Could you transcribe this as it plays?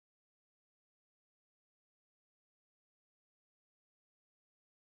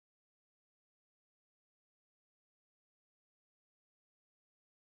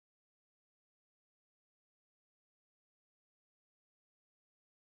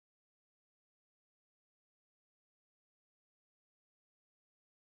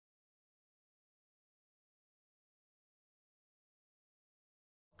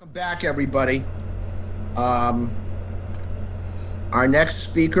Welcome back, everybody. Um, our next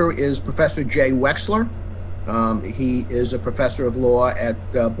speaker is Professor Jay Wexler. He is a professor of law at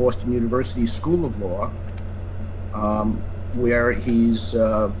Boston University School of Law, where he's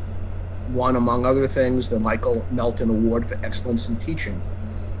won, among other things, the Michael Melton Award for Excellence in Teaching.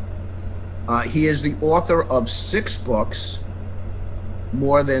 He is the author of 6 books,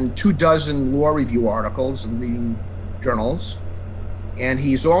 more than 24 law review articles in leading journals, and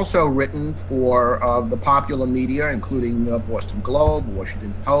he's also written for the popular media, including Boston Globe,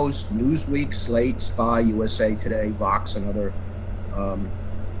 Washington Post, Newsweek, Slate, Spy, USA Today, Vox, and other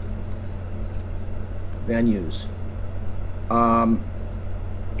venues.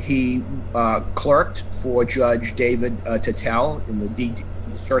 He clerked for Judge David Tatel in the D.C.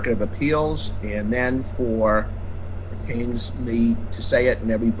 Circuit of Appeals, and then for, it pains me to say it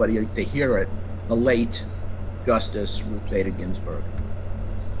and everybody to hear it, the late Justice Ruth Bader Ginsburg.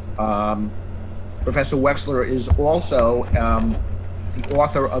 Professor Wexler is also the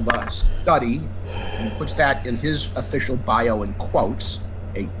author of a study, and puts that in his official bio in quotes,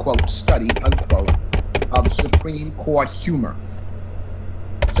 a quote study, unquote, of Supreme Court humor.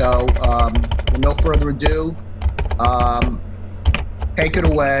 So with no further ado, take it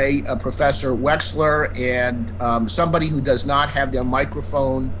away, Professor Wexler, and somebody who does not have their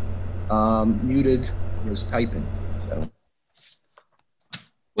microphone muted is typing. So.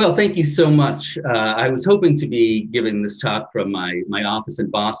 Well, thank you so much. I was hoping to be giving this talk from my office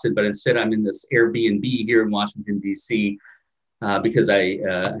in Boston, but instead I'm in this Airbnb here in Washington, D.C., because I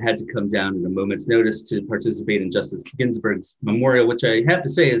had to come down at a moment's notice to participate in Justice Ginsburg's memorial, which I have to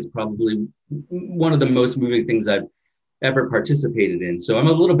say is probably one of the most moving things I've ever participated in. So I'm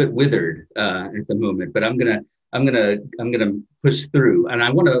a little bit withered at the moment, but I'm gonna push through. And I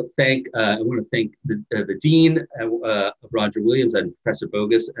want to thank the dean of Roger Williams and Professor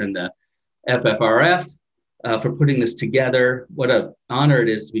Bogus and the FFRF for putting this together. What an honor it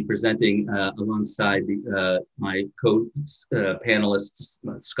is to be presenting alongside my co-panelists,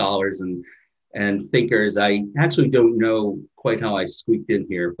 scholars and thinkers. I actually don't know quite how I squeaked in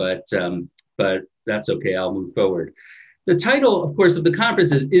here, but that's okay. I'll move forward. The title, of course, of the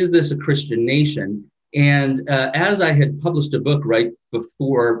conference is This a Christian Nation? And as I had published a book right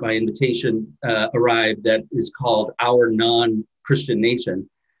before my invitation arrived that is called Our Non-Christian Nation,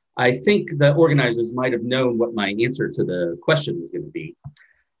 I think the organizers might have known what my answer to the question was going to be.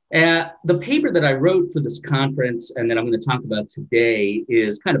 The paper that I wrote for this conference and that I'm going to talk about today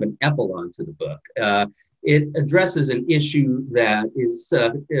is kind of an epilogue to the book. It addresses an issue that is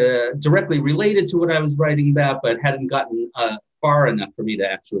directly related to what I was writing about, but hadn't gotten far enough for me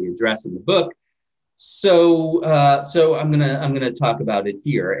to actually address in the book. So I'm gonna talk about it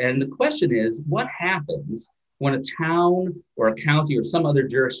here. And the question is, what happens when a town or a county or some other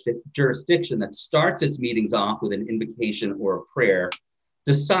jurisdiction that starts its meetings off with an invocation or a prayer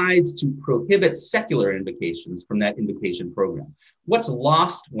decides to prohibit secular invocations from that invocation program? What's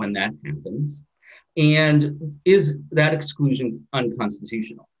lost when that happens? And is that exclusion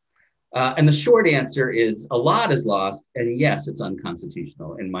unconstitutional? And the short answer is a lot is lost, and yes, it's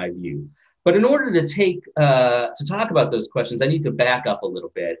unconstitutional in my view. But in order to talk about those questions, I need to back up a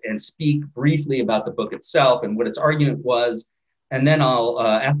little bit and speak briefly about the book itself and what its argument was. And then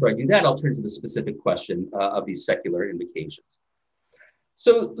after I do that, I'll turn to the specific question of these secular invocations.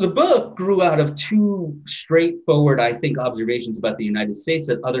 So the book grew out of 2 straightforward, I think, observations about the United States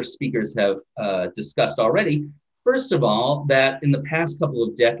that other speakers have discussed already. First of all, that in the past couple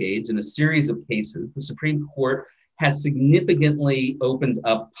of decades, in a series of cases, the Supreme Court has significantly opened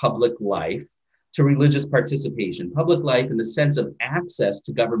up public life to religious participation, public life in the sense of access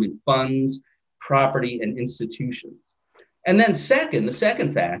to government funds, property, and institutions. And then the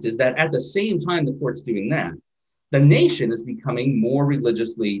second fact is that at the same time the court's doing that, the nation is becoming more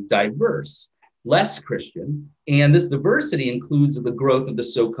religiously diverse, less Christian, and this diversity includes the growth of the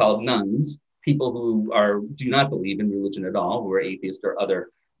so-called nones, people who do not believe in religion at all, who are atheist or other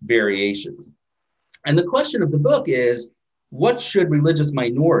variations. And the question of the book is, what should religious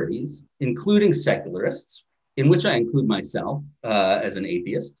minorities, including secularists, in which I include myself as an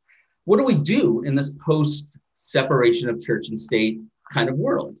atheist, what do we do in this post-separation of church and state kind of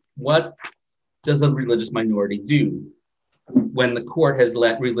world? What does a religious minority do when the court has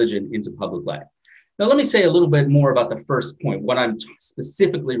let religion into public life? Now, let me say a little bit more about the first point, what I'm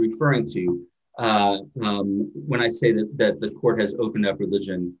specifically referring to when I say that the court has opened up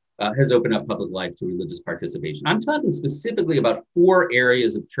public life to religious participation. I'm talking specifically about 4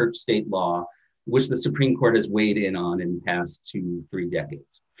 areas of church-state law which the Supreme Court has weighed in on in the past 2-3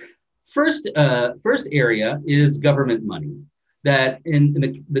 decades. First area is government money. that in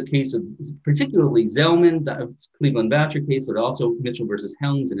the case of particularly Zellman, the Cleveland voucher case, but also Mitchell versus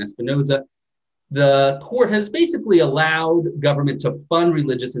Helms and Espinoza, the court has basically allowed government to fund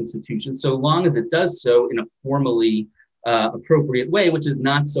religious institutions so long as it does so in a formally appropriate way, which is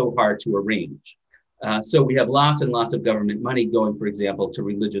not so hard to arrange. So we have lots and lots of government money going, for example, to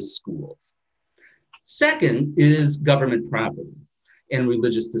religious schools. Second is government property and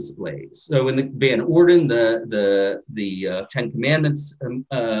religious displays. So in the Van Orden, the Ten Commandments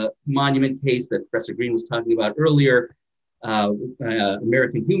monument case that Professor Green was talking about earlier,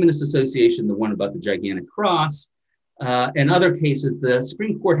 American Humanist Association, the one about the gigantic cross, and other cases, the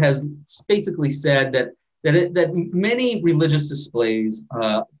Supreme Court has basically said that many religious displays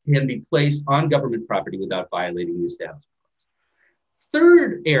can be placed on government property without violating the Establishment Clause.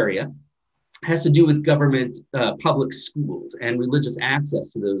 Third area has to do with government public schools and religious access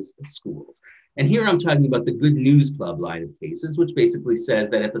to those schools. And here I'm talking about the Good News Club line of cases, which basically says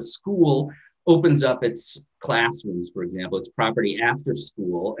that if a school opens up its classrooms, for example, its property after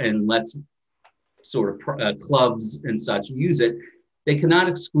school and lets sort of clubs and such use it, they cannot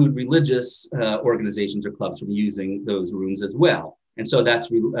exclude religious organizations or clubs from using those rooms as well. And so that's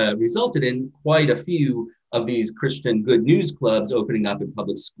resulted in quite a few of these Christian Good News Clubs opening up in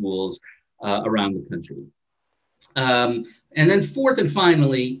public schools around the country. And then fourth and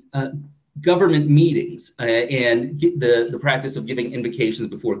finally, government meetings and the practice of giving invocations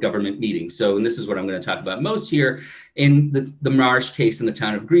before government meetings. So, and this is what I'm going to talk about most here, in the Marsh case and the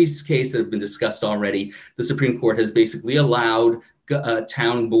Town of Greece case that have been discussed already, the Supreme Court has basically allowed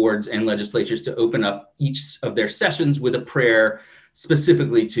town boards and legislatures to open up each of their sessions with a prayer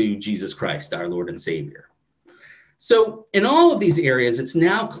specifically to Jesus Christ, our Lord and Savior. So in all of these areas, it's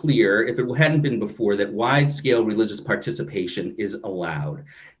now clear, if it hadn't been before, that wide-scale religious participation is allowed.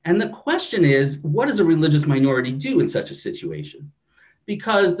 And the question is, what does a religious minority do in such a situation?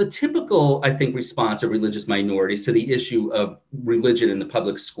 Because the typical, I think, response of religious minorities to the issue of religion in the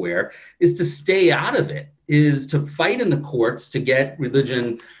public square is to stay out of it, is to fight in the courts to get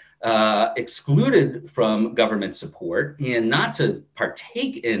religion excluded from government support and not to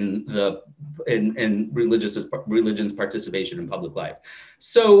partake in religion's participation in public life.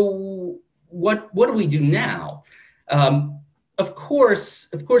 So what do we do now? Of course,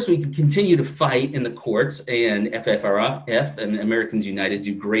 we can continue to fight in the courts, and FFRF and Americans United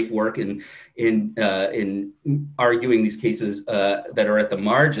do great work in arguing these cases that are at the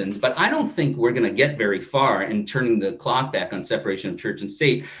margins. But I don't think we're going to get very far in turning the clock back on separation of church and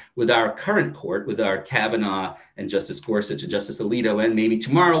state with our current court, with our Kavanaugh and Justice Gorsuch and Justice Alito, and maybe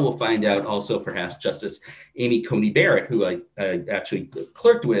tomorrow we'll find out also perhaps Justice Amy Coney Barrett, who I actually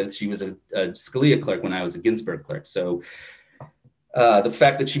clerked with. She was a Scalia clerk when I was a Ginsburg clerk. So the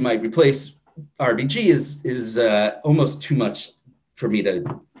fact that she might replace RBG is almost too much for me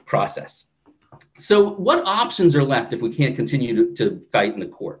to process. So what options are left if we can't continue to fight in the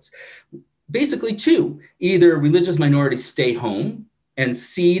courts? Basically two: either religious minorities stay home and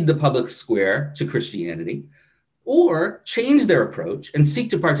cede the public square to Christianity, or change their approach and seek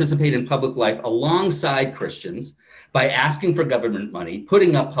to participate in public life alongside Christians by asking for government money,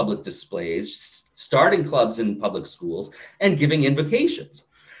 putting up public displays, starting clubs in public schools, and giving invocations.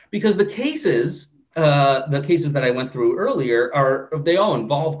 Because the cases that I went through earlier they all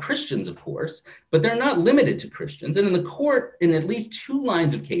involve Christians, of course, but they're not limited to Christians. And in the court, in at least two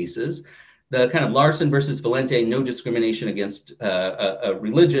lines of cases, the kind of Larson versus Valente, no discrimination against a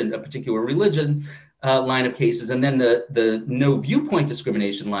particular religion line of cases, and then the no viewpoint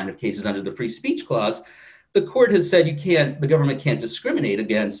discrimination line of cases under the Free Speech Clause, the court has said the government can't discriminate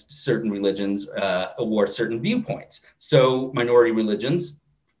against certain religions or certain viewpoints. So minority religions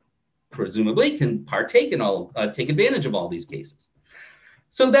presumably can partake in take advantage of all these cases.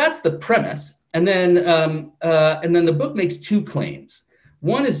 So that's the premise. And then the book makes two claims.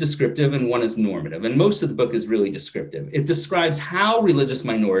 One is descriptive and one is normative. And most of the book is really descriptive. It describes how religious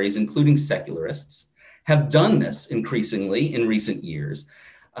minorities, including secularists, have done this increasingly in recent years.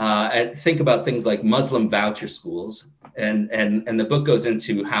 And think about things like Muslim voucher schools. And the book goes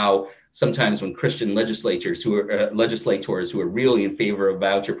into how sometimes when Christian legislators who are really in favor of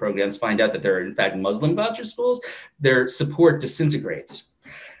voucher programs find out that there are in fact Muslim voucher schools, their support disintegrates.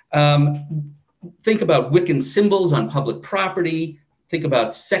 Think about Wiccan symbols on public property. Think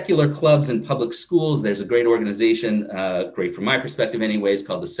about secular clubs in public schools. There's a great organization, great from my perspective anyways,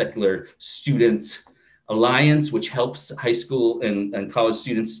 called the Secular Student Alliance, which helps high school and college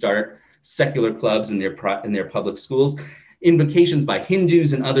students start secular clubs in their public schools. Invocations by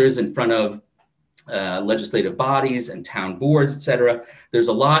Hindus and others in front of legislative bodies and town boards, etc. There's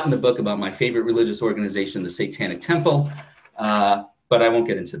a lot in the book about my favorite religious organization, the Satanic Temple. but I won't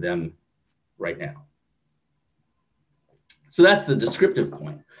get into them right now. So that's the descriptive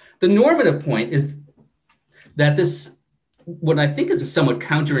point. The normative point is that this, what I think is a somewhat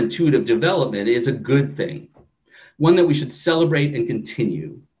counterintuitive development, is a good thing, one that we should celebrate and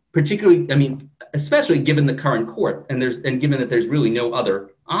continue, particularly, I mean, especially given the current court and given that there's really no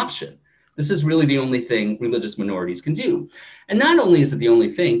other option. This is really the only thing religious minorities can do. And not only is it the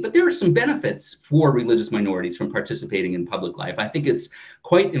only thing, but there are some benefits for religious minorities from participating in public life. I think it's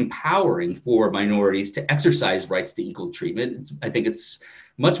quite empowering for minorities to exercise rights to equal treatment. I think it's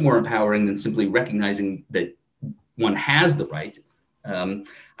much more empowering than simply recognizing that one has the right.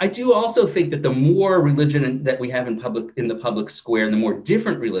 I do also think that the more religion that we have in the public square, and the more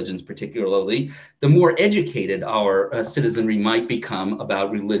different religions particularly, the more educated our citizenry might become about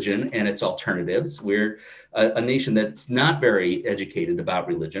religion and its alternatives. We're a nation that's not very educated about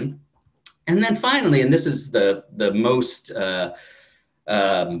religion. And then finally, and this is the most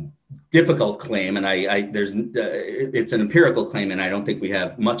difficult claim, and it's an empirical claim, and I don't think we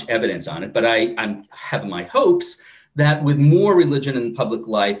have much evidence on it, but I have my hopes that with more religion in public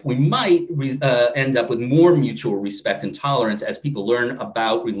life, we might end up with more mutual respect and tolerance as people learn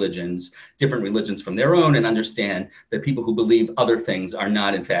about different religions from their own, and understand that people who believe other things are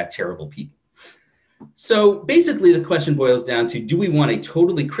not, in fact, terrible people. So basically, the question boils down to, do we want a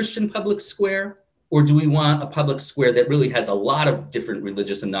totally Christian public square, or do we want a public square that really has a lot of different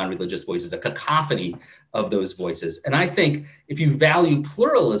religious and non-religious voices, a cacophony of those voices? And I think if you value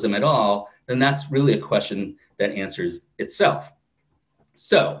pluralism at all, then that's really a question that answers itself.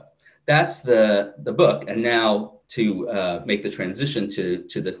 So that's the book. And now to make the transition to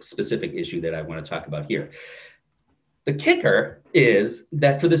the specific issue that I want to talk about here. The kicker is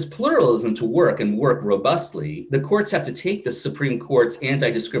that for this pluralism to work and work robustly, the courts have to take the Supreme Court's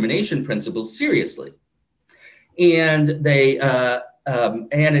anti-discrimination principles seriously. And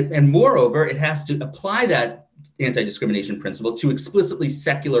and moreover, it has to apply that anti-discrimination principle to explicitly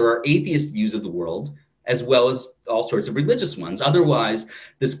secular or atheist views of the world, as well as all sorts of religious ones. Otherwise,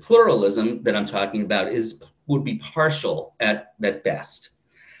 this pluralism that I'm talking about would be partial at best.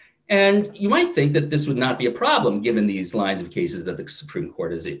 And you might think that this would not be a problem given these lines of cases that the Supreme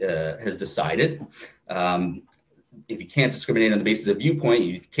Court has decided. If you can't discriminate on the basis of viewpoint,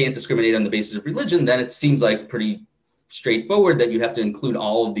 you can't discriminate on the basis of religion, then it seems like pretty straightforward that you have to include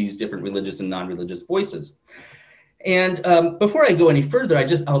all of these different religious and non-religious voices. And before I go any further,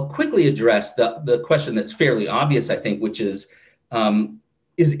 I'll quickly address the question that's fairly obvious, I think, which is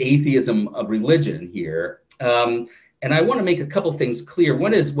atheism a religion here? And I want to make a couple things clear.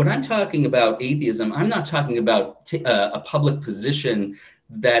 One is, when I'm talking about atheism, I'm not talking about a public position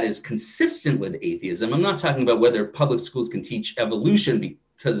that is consistent with atheism. I'm not talking about whether public schools can teach evolution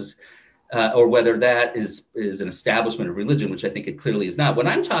because, or whether that is an establishment of religion, which I think it clearly is not. What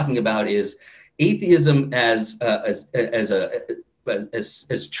I'm talking about is atheism as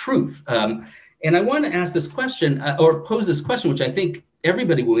truth. And I want to ask this question, or pose this question, which I think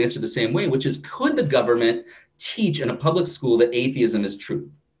everybody will answer the same way, which is, could the government teach in a public school that atheism is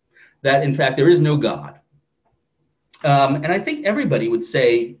true? That, in fact, there is no God? And I think everybody would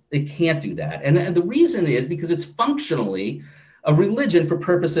say it can't do that. And the reason is because it's functionally a religion for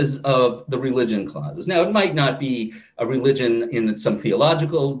purposes of the religion clauses. Now, it might not be a religion in some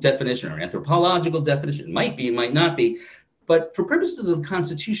theological definition or anthropological definition. It might be, it might not be. But for purposes of the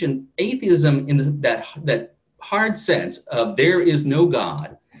Constitution, atheism in that hard sense of there is no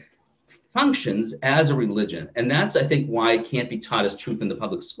God functions as a religion. And that's, I think, why it can't be taught as truth in the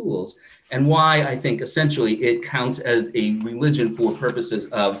public schools, and why I think essentially it counts as a religion for purposes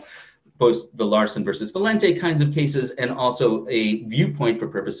of both the Larson versus Valente kinds of cases, and also a viewpoint for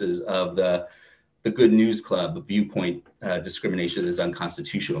purposes of the Good News Club viewpoint discrimination is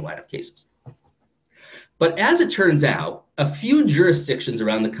unconstitutional line of cases. But as it turns out, a few jurisdictions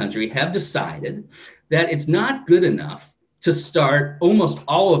around the country have decided that it's not good enough to start almost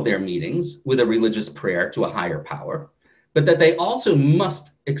all of their meetings with a religious prayer to a higher power, but that they also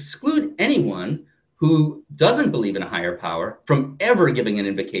must exclude anyone who doesn't believe in a higher power from ever giving an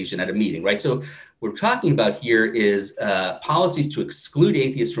invocation at a meeting, right? So what we're talking about here is policies to exclude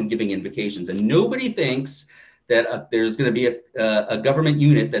atheists from giving invocations. And nobody thinks that there's going to be a government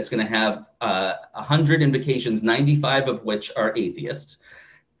unit that's going to have 100 invocations, 95 of which are atheists.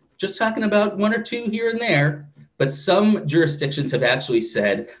 Just talking about one or two here and there. But some jurisdictions have actually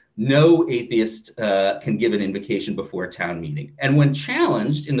said no atheist can give an invocation before a town meeting. And when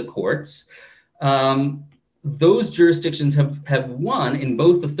challenged in the courts, those jurisdictions have won in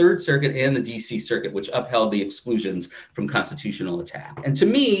both the Third Circuit and the DC Circuit, which upheld the exclusions from constitutional attack. And to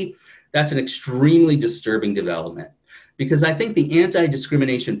me, that's an extremely disturbing development, because I think the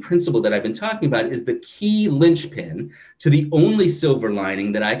anti-discrimination principle that I've been talking about is the key linchpin to the only silver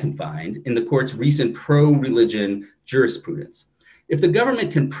lining that I can find in the court's recent pro-religion jurisprudence. If the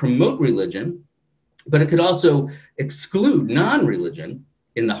government can promote religion, but it could also exclude non-religion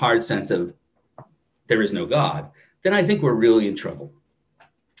in the hard sense of there is no God, then I think we're really in trouble.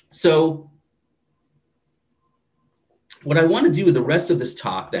 So what I want to do with the rest of this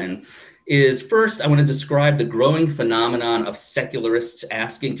talk then is first, I want to describe the growing phenomenon of secularists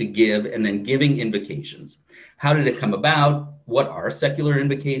asking to give and then giving invocations. How did it come about? What are secular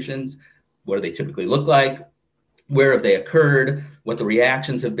invocations? What do they typically look like? Where have they occurred? What the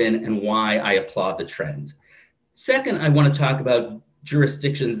reactions have been, and why I applaud the trend. Second, I want to talk about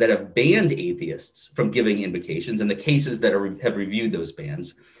jurisdictions that have banned atheists from giving invocations and the cases that have reviewed those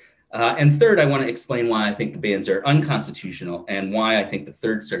bans. And third, I want to explain why I think the bans are unconstitutional and why I think the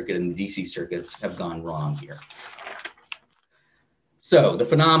Third Circuit and the DC circuits have gone wrong here. So the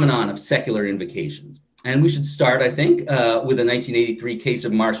phenomenon of secular invocations. And we should start, I think, with the 1983 case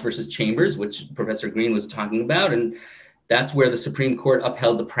of Marsh versus Chambers, which Professor Green was talking about. And that's where the Supreme Court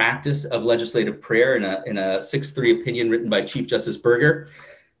upheld the practice of legislative prayer in a 6-3 opinion written by Chief Justice Burger.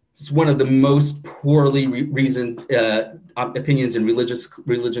 It's one of the most poorly reasoned opinions in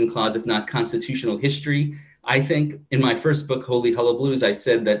religion clause, if not constitutional history. I think in my first book, Holy Hullabaloo's, I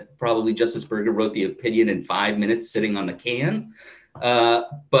said that probably Justice Burger wrote the opinion in 5 minutes sitting on the can.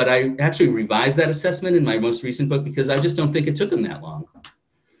 But I actually revised that assessment in my most recent book because I just don't think it took him that long.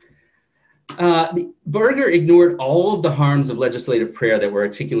 Burger ignored all of the harms of legislative prayer that were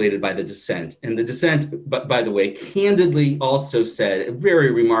articulated by the dissent. And the dissent, by the way, candidly also said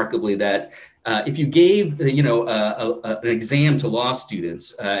very remarkably that if you gave, an exam to law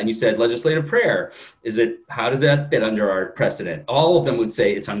students and you said legislative prayer, how does that fit under our precedent? All of them would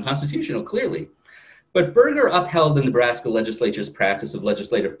say it's unconstitutional, clearly. But Burger upheld the Nebraska legislature's practice of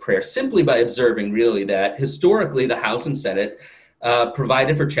legislative prayer simply by observing really that historically the House and Senate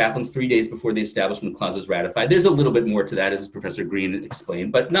provided for chaplains 3 days before the Establishment Clause was ratified. There's a little bit more to that, as Professor Green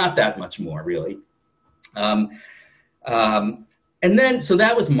explained, but not that much more, really. And then, so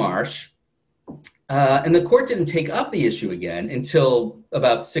that was Marsh. And the court didn't take up the issue again until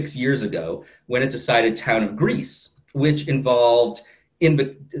about 6 years ago when it decided Town of Greece, which involved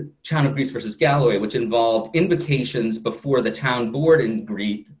Town of Greece versus Galloway, which involved invocations before the town board in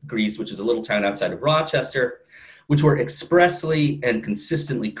Greece, which is a little town outside of Rochester, which were expressly and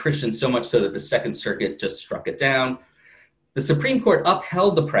consistently Christian, so much so that the Second Circuit just struck it down. The Supreme Court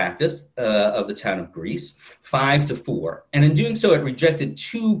upheld the practice of the Town of Greece 5-4. And in doing so, it rejected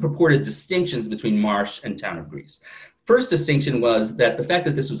two purported distinctions between Marsh and Town of Greece. First distinction was that the fact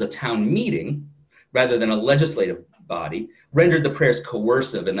that this was a town meeting rather than a legislative body rendered the prayers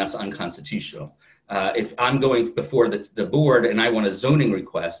coercive and thus unconstitutional. If I'm going before the board and I want a zoning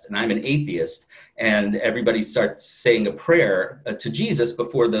request and I'm an atheist and everybody starts saying a prayer to Jesus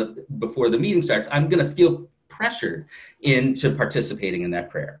before the meeting starts, I'm going to feel pressured into participating in that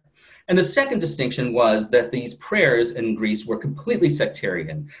prayer. And the second distinction was that these prayers in Greece were completely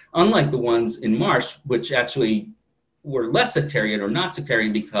sectarian, unlike the ones in Marsh, which actually were less sectarian or not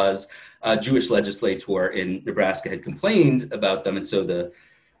sectarian because a Jewish legislator in Nebraska had complained about them, and so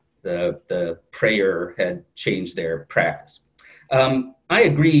the prayer had changed their practice. I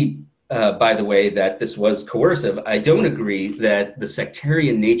agree, by the way, that this was coercive. I don't agree that the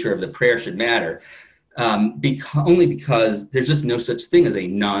sectarian nature of the prayer should matter, only because there's just no such thing as a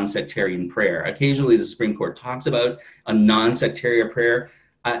non-sectarian prayer. Occasionally, the Supreme Court talks about a non-sectarian prayer.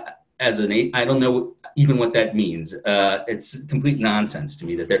 I don't know even what that means. It's complete nonsense to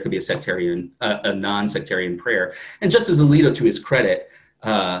me that there could be a non-sectarian prayer. And Justice Alito, to his credit,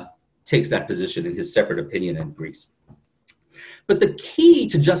 takes that position in his separate opinion in Greece. But the key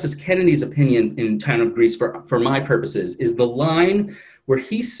to Justice Kennedy's opinion in Town of Greece, for my purposes, is the line where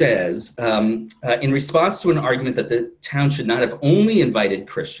he says, in response to an argument that the town should not have only invited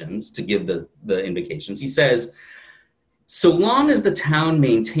Christians to give the invocations, he says, so long as the town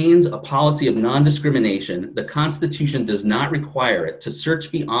maintains a policy of non-discrimination, the Constitution does not require it to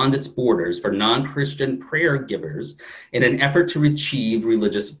search beyond its borders for non-Christian prayer givers in an effort to achieve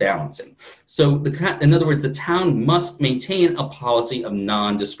religious balancing. So, in other words, the town must maintain a policy of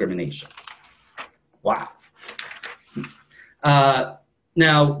non-discrimination. Wow.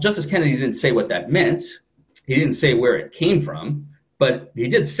 Now, Justice Kennedy didn't say what that meant. He didn't say where it came from, but he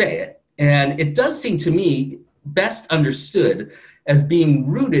did say it. And it does seem to me best understood as being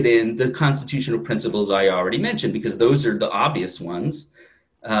rooted in the constitutional principles I already mentioned, because those are the obvious ones.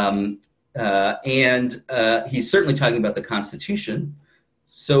 And he's certainly talking about the Constitution.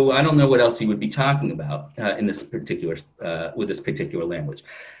 So I don't know what else he would be talking about in this particular, with this particular language.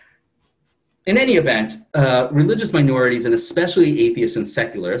 In any event, religious minorities, and especially atheists and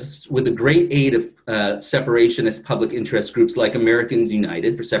secularists, with the great aid of separationist public interest groups like Americans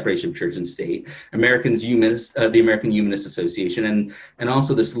United for separation of church and state, the American Humanist Association, and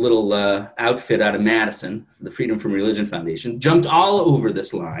also this little outfit out of Madison, the Freedom from Religion Foundation, jumped all over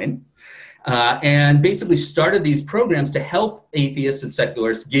this line and basically started these programs to help atheists and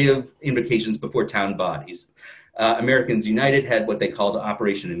secularists give invocations before town bodies. Americans United had what they called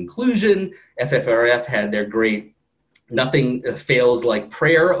Operation Inclusion. FFRF had their great Nothing Fails Like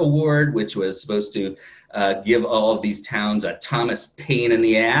Prayer Award, which was supposed to give all of these towns a Thomas Paine in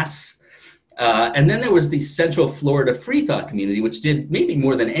the ass. And then there was the Central Florida Free Thought Community, which did maybe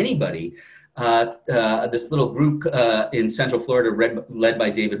more than anybody. This little group in Central Florida led by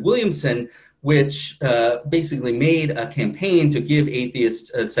David Williamson, which basically made a campaign to give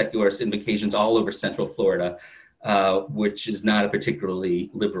atheist secularist invocations all over Central Florida, which is not a particularly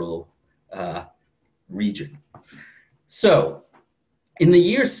liberal region. So in the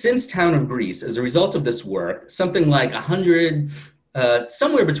years since Town of Greece, as a result of this work, something like 100,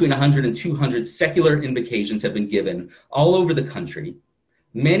 somewhere between 100 and 200 secular invocations have been given all over the country,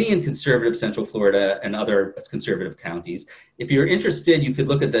 many in conservative Central Florida and other conservative counties. If you're interested, you could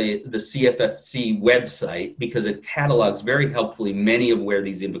look at the CFFC website, because it catalogs very helpfully many of where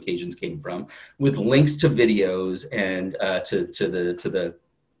these invocations came from, with links to videos and to the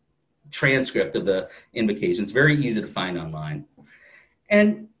transcript of the invocations. Very easy to find online.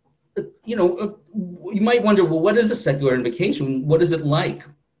 And you might wonder, well, what is a secular invocation? What is it like?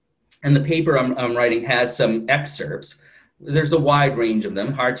 And the paper I'm writing has some excerpts. There's a wide range of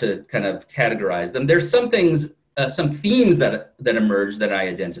them, hard to kind of categorize them. There's some things, some themes that emerge that I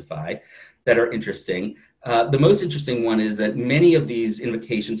identify that are interesting. The most interesting one is that many of these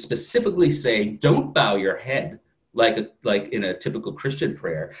invocations specifically say, don't bow your head like in a typical Christian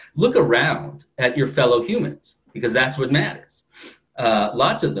prayer. Look around at your fellow humans, because that's what matters.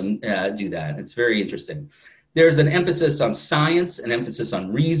 Lots of them do that. It's very interesting. There's an emphasis on science, an emphasis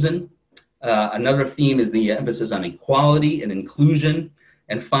on reason. Another theme is the emphasis on equality and inclusion.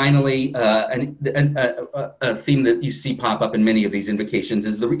 And finally, a theme that you see pop up in many of these invocations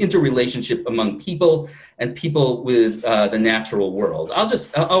is the interrelationship among people and people with the natural world.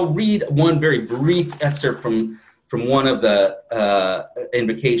 I'll read one very brief excerpt from one of the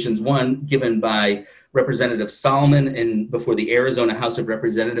invocations, one given by Representative Solomon before the Arizona House of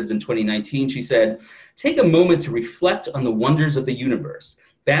Representatives in 2019. She said, "Take a moment to reflect on the wonders of the universe.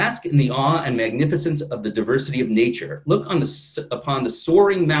 Bask in the awe and magnificence of the diversity of nature. Look upon the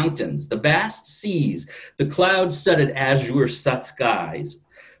soaring mountains, the vast seas, the cloud-studded azure skies.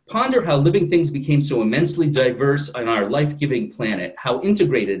 Ponder how living things became so immensely diverse on our life-giving planet, how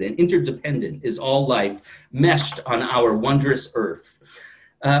integrated and interdependent is all life meshed on our wondrous earth.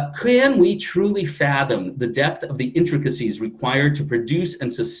 Can we truly fathom the depth of the intricacies required to produce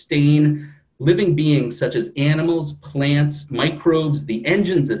and sustain living beings such as animals, plants, microbes, the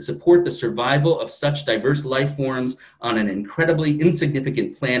engines that support the survival of such diverse life forms on an incredibly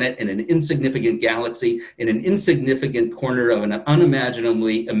insignificant planet in an insignificant galaxy in an insignificant corner of an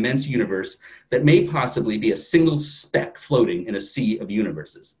unimaginably immense universe that may possibly be a single speck floating in a sea of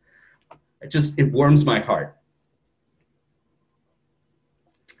universes?" It warms my heart.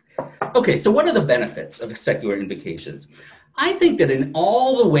 Okay, so what are the benefits of secular invocations? I think that in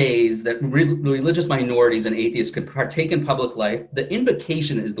all the ways that religious minorities and atheists could partake in public life, the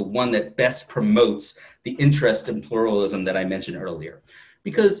invocation is the one that best promotes the interest and pluralism that I mentioned earlier.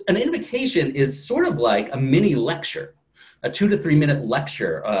 Because an invocation is sort of like a mini lecture, a 2 to 3 minute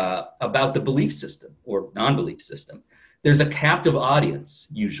lecture about the belief system or non-belief system. There's a captive audience,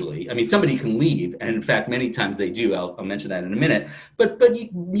 usually. I mean, somebody can leave, and in fact, many times they do. I'll mention that in a minute. But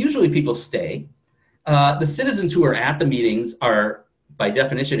usually people stay. The citizens who are at the meetings are, by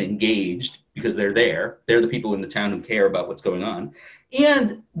definition, engaged because they're there. They're the people in the town who care about what's going on.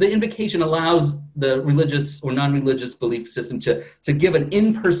 And the invocation allows the religious or non-religious belief system to give an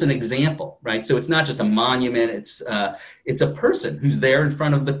in-person example, right? So it's not just a monument. It's a person who's there in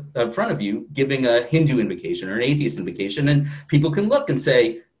front of you giving a Hindu invocation or an atheist invocation, and people can look and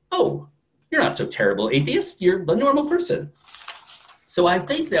say, "Oh, you're not so terrible, atheist. You're a normal person." So I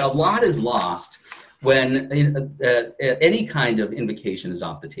think that a lot is lost when any kind of invocation is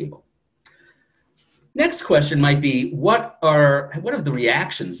off the table. Next question might be, what have the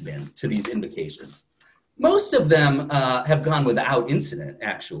reactions been to these invocations? Most of them have gone without incident,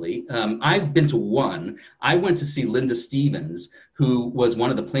 actually. I've been to one. I went to see Linda Stevens, who was one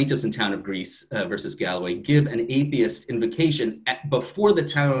of the plaintiffs in Town of Greece versus Galloway, give an atheist invocation before the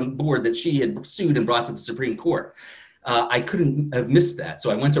town board that she had sued and brought to the Supreme Court. I couldn't have missed that. So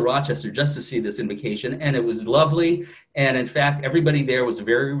I went to Rochester just to see this invocation, and it was lovely. And in fact, everybody there was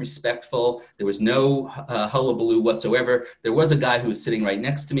very respectful. There was no hullabaloo whatsoever. There was a guy who was sitting right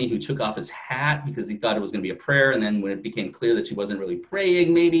next to me who took off his hat because he thought it was going to be a prayer. And then when it became clear that she wasn't really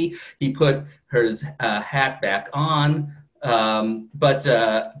praying, maybe he put his hat back on. But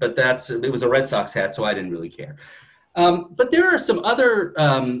it was a Red Sox hat, so I didn't really care. But there are some other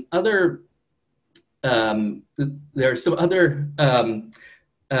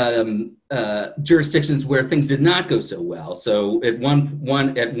jurisdictions where things did not go so well. So the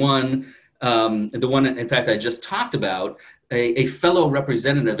one, in fact, I just talked about, a fellow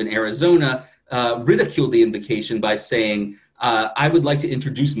representative in Arizona ridiculed the invocation by saying, I would like to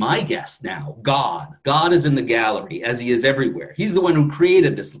introduce my guest now, God. God is in the gallery, as he is everywhere. He's the one who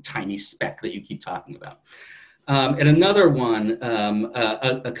created this tiny speck that you keep talking about. And another one,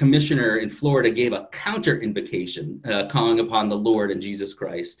 a commissioner in Florida gave a counter invocation calling upon the Lord and Jesus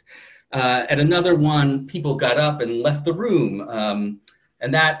Christ. At another one, people got up and left the room.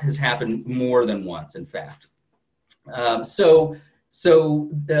 And that has happened more than once, in fact. So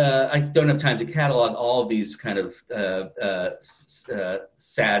I don't have time to catalog all of these kind of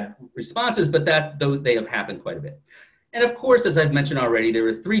sad responses, but they have happened quite a bit. And of course, as I've mentioned already, there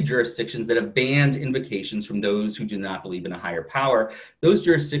are 3 jurisdictions that have banned invocations from those who do not believe in a higher power. Those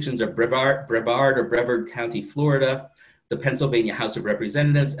jurisdictions are Brevard County, Florida, the Pennsylvania House of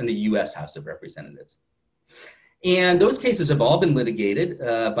Representatives, and the US House of Representatives. And those cases have all been litigated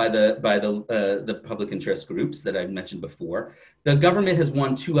by the public interest groups that I've mentioned before. The government has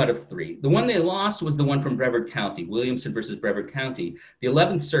won 2 out of 3. The one they lost was the one from Brevard County, Williamson versus Brevard County. The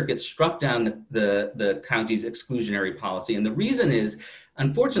 11th Circuit struck down the county's exclusionary policy. And the reason is,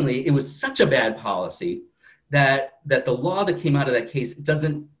 unfortunately, it was such a bad policy that the law that came out of that case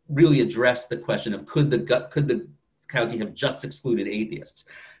doesn't really address the question of could the county have just excluded atheists?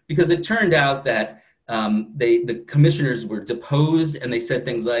 Because it turned out that the commissioners were deposed, and they said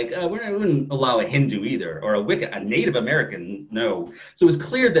things like, we wouldn't allow a Hindu either, or a Native American, no. So it was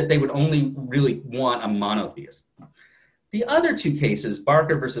clear that they would only really want a monotheist. The other 2 cases,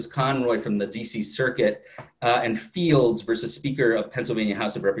 Barker versus Conroy from the DC Circuit and Fields versus Speaker of Pennsylvania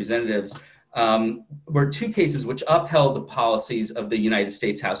House of Representatives, were 2 cases which upheld the policies of the United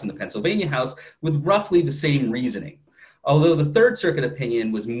States House and the Pennsylvania House with roughly the same reasoning. Although the Third Circuit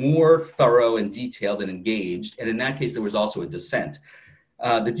opinion was more thorough and detailed and engaged, and in that case, there was also a dissent.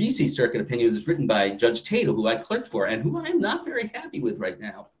 The DC Circuit opinion was written by Judge Tatel, who I clerked for, and who I'm not very happy with right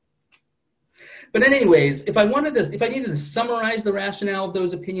now. But anyways, if I needed to summarize the rationale of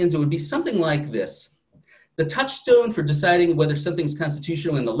those opinions, it would be something like this. The touchstone for deciding whether something's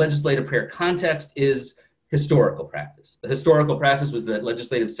constitutional in the legislative prayer context is historical practice. The historical practice was that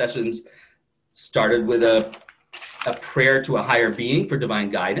legislative sessions started with a prayer to a higher being for divine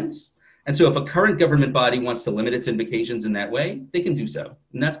guidance. And so if a current government body wants to limit its invocations in that way, they can do so.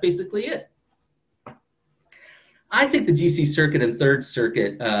 And that's basically it. I think the DC Circuit and Third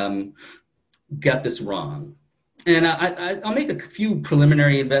Circuit got this wrong. And I'll make a few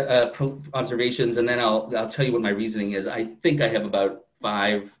preliminary observations, and then I'll tell you what my reasoning is. I think I have about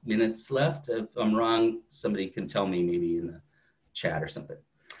 5 minutes left. If I'm wrong, somebody can tell me maybe in the chat or something.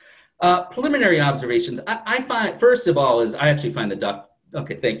 Preliminary observations. I find, first of all, I actually find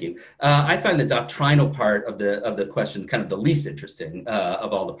okay, thank you. I find the doctrinal part of the question kind of the least interesting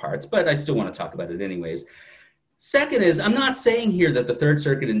of all the parts, but I still want to talk about it anyways. Second is, I'm not saying here that the Third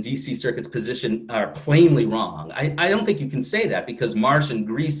Circuit and DC Circuit's position are plainly wrong. I don't think you can say that because Marsh and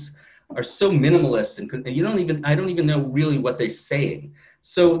Greece are so minimalist and I don't even know really what they're saying.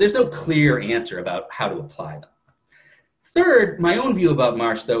 So there's no clear answer about how to apply them. Third, my own view about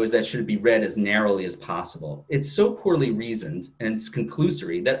Marsh, though, is that it should be read as narrowly as possible. It's so poorly reasoned and it's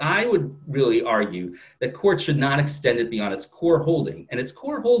conclusory that I would really argue that courts should not extend it beyond its core holding. And its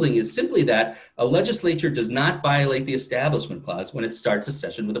core holding is simply that a legislature does not violate the Establishment Clause when it starts a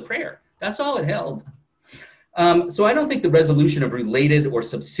session with a prayer. That's all it held. So I don't think the resolution of related or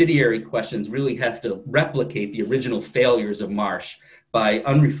subsidiary questions really have to replicate the original failures of Marsh by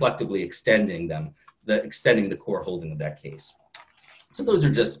unreflectively extending them. Extending the core holding of that case. So those are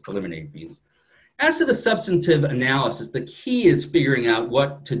just preliminary views. As to the substantive analysis, the key is figuring out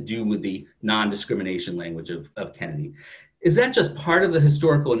what to do with the non-discrimination language of Kennedy. is that just part of the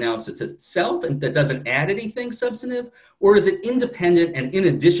historical analysis itself and that doesn't add anything substantive? Or is it independent and in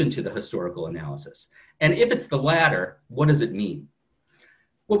addition to the historical analysis? And if it's the latter, what does it mean?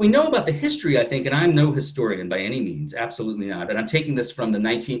 What we know about the history, I think, and I'm no historian by any means, absolutely not, and I'm taking this from an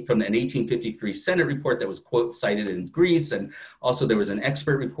 1853 Senate report that was cited in Greece, and also there was an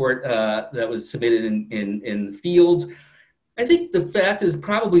expert report that was submitted in the field. I think the fact is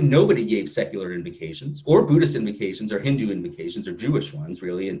probably nobody gave secular invocations or Buddhist invocations or Hindu invocations or Jewish ones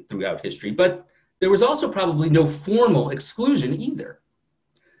really throughout history, but there was also probably no formal exclusion either.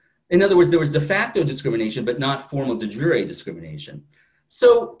 In other words, there was de facto discrimination, but not formal de jure discrimination.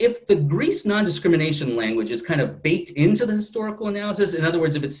 So if the Greece non-discrimination language is kind of baked into the historical analysis, in other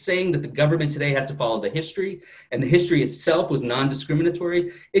words, if it's saying that the government today has to follow the history and the history itself was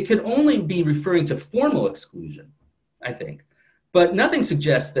non-discriminatory, it could only be referring to formal exclusion, I think. But nothing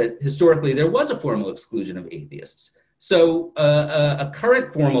suggests that historically there was a formal exclusion of atheists. So a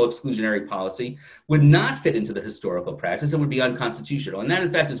current formal exclusionary policy would not fit into the historical practice and would be unconstitutional. And that,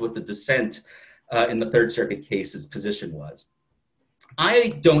 in fact, is what the dissent in the Third Circuit case's position was.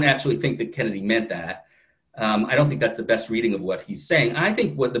 I don't actually think that Kennedy meant that. I don't think that's the best reading of what he's saying. I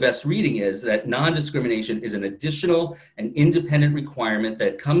think what the best reading is that non-discrimination is an additional and independent requirement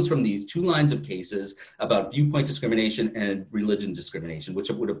that comes from these two lines of cases about viewpoint discrimination and religion discrimination, which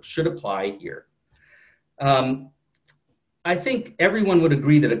should apply here. I think everyone would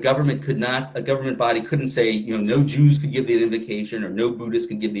agree that a government body couldn't say, no Jews could give the invocation or no Buddhists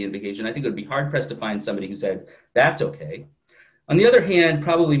could give the invocation. I think it would be hard pressed to find somebody who said, that's okay. On the other hand,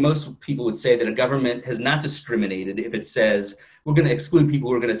 probably most people would say that a government has not discriminated if it says, we're going to exclude people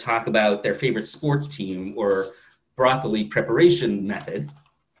who are going to talk about their favorite sports team or broccoli preparation method,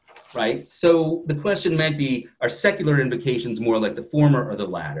 right? So the question might be, are secular invocations more like the former or the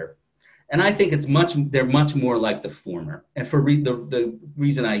latter? And I think they're much more like the former. And for the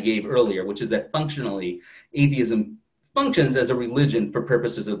reason I gave earlier, which is that functionally, atheism functions as a religion for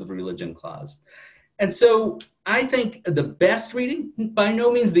purposes of the religion clause. And so I think the best reading, by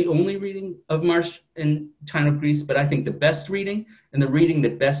no means the only reading of Marsh and Time of Greece, but I think the best reading and the reading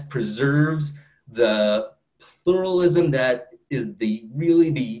that best preserves the pluralism that is the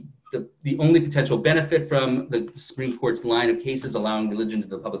only potential benefit from the Supreme Court's line of cases allowing religion to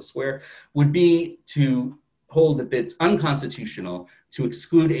the public square would be to hold that it's unconstitutional to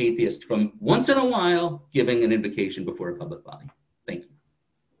exclude atheists from once in a while giving an invocation before a public body. Thank you.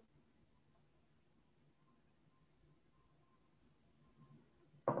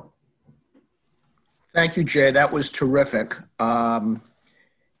 Thank you, Jay. That was terrific. Have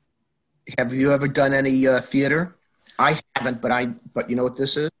you ever done any theater? I haven't, but you know what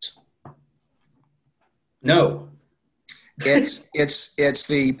this is? No. It's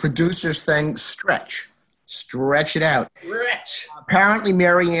the producer's thing. Stretch it out. Stretch. Apparently,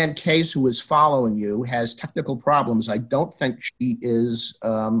 Mary Ann Case, who is following you, has technical problems. I don't think she is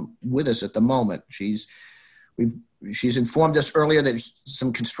with us at the moment. She's informed us earlier that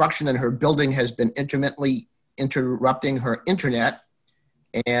some construction in her building has been intermittently interrupting her internet,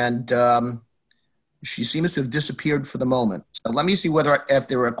 and she seems to have disappeared for the moment. So let me see if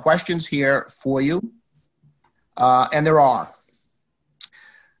there are questions here for you, and there are.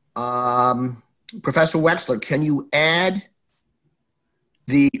 Professor Wexler, can you add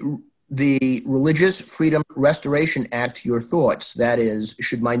the Religious Freedom Restoration Act to your thoughts? That is,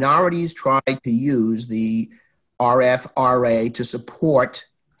 should minorities try to use the RFRA to support,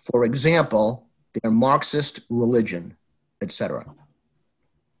 for example, their Marxist religion, etc.?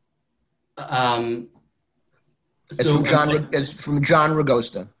 It's from John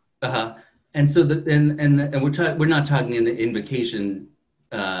Ragosta. And so we're not talking in the invocation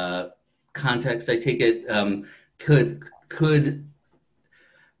context. I take it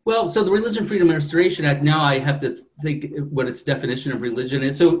well. So the Religion Freedom Restoration Act. Now I have to think what its definition of religion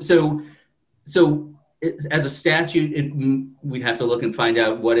is. So as a statute, we'd have to look and find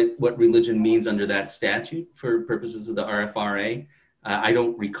out what religion means under that statute for purposes of the RFRA. I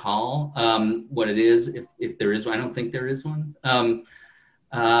don't recall what it is, if there is one. I don't think there is one. I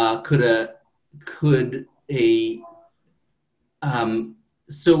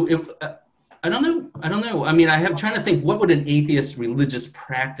don't know. I mean, I'm trying to think, what would an atheist religious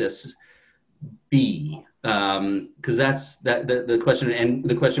practice be? Because that's the question, and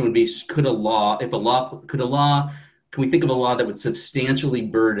the question would be: can we think of a law that would substantially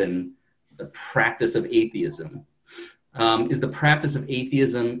burden the practice of atheism? Is the practice of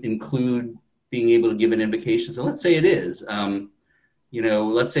atheism include being able to give an invocation? So let's say it is.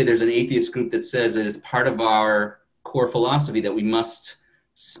 Let's say there's an atheist group that says it is part of our core philosophy that we must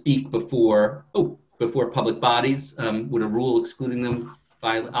speak before. Oh, before public bodies? Would a rule excluding them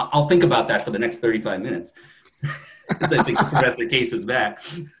violate? I'll think about that for the next 35 minutes. Because I think the Professor Case is back.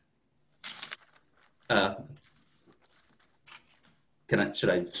 Should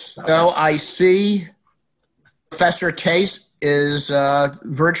I? So I see Professor Case is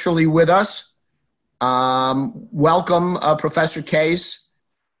virtually with us. Welcome, Professor Case.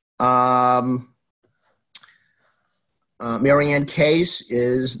 Mary Ann Case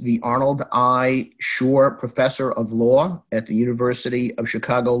is the Arnold I. Shore Professor of Law at the University of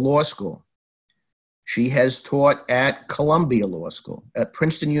Chicago Law School. She has taught at Columbia Law School, at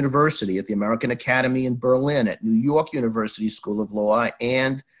Princeton University, at the American Academy in Berlin, at New York University School of Law,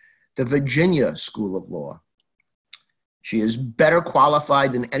 and the Virginia School of Law. She is better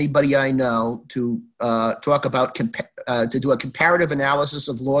qualified than anybody I know to talk about, to do a comparative analysis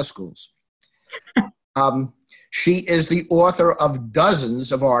of law schools. She is the author of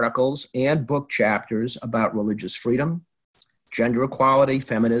dozens of articles and book chapters about religious freedom, gender equality,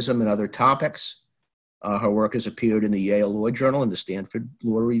 feminism, and other topics. Her work has appeared in the Yale Law Journal, in the Stanford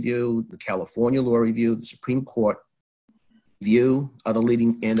Law Review, the California Law Review, the Supreme Court Review, other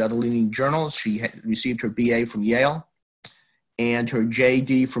leading journals. She received her BA from Yale and her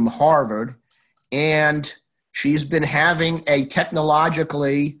JD from Harvard. And she's been having a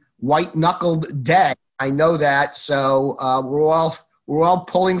technologically white-knuckled day. I know that, so we're all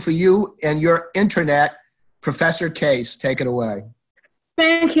pulling for you and your internet. Professor Case, take it away.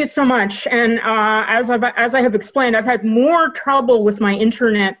 Thank you so much. And as I have explained, I've had more trouble with my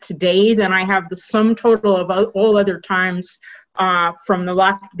internet today than I have the sum total of all other times from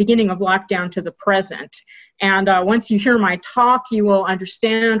the beginning of lockdown to the present. And once you hear my talk, you will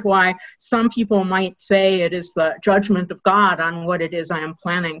understand why some people might say it is the judgment of God on what it is I am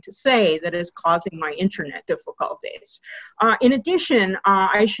planning to say that is causing my internet difficulties. In addition,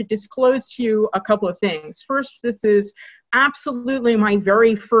 I should disclose to you a couple of things. First, this is absolutely my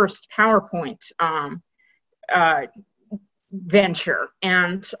very first PowerPoint venture,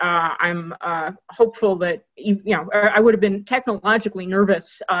 and I'm hopeful that I would have been technologically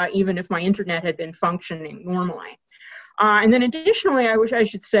nervous even if my internet had been functioning normally. And then additionally, I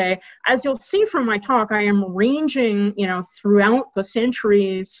should say, as you'll see from my talk, I am ranging throughout the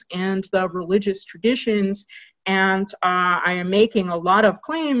centuries and the religious traditions. And I am making a lot of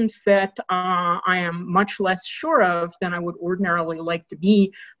claims that I am much less sure of than I would ordinarily like to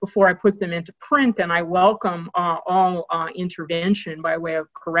be before I put them into print. And I welcome all intervention by way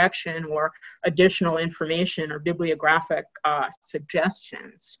of correction or additional information or bibliographic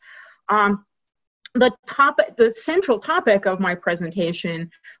suggestions. The central topic of my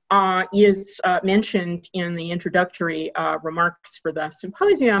presentation is mentioned in the introductory remarks for the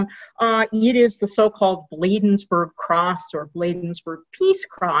symposium. It is the so-called Bladensburg Cross or Bladensburg Peace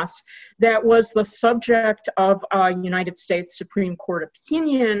Cross that was the subject of a United States Supreme Court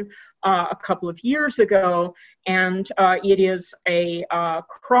opinion a couple of years ago, and it is a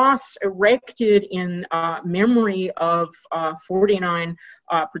cross erected in memory of 49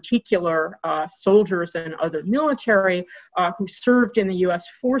 particular soldiers and other military who served in the U.S.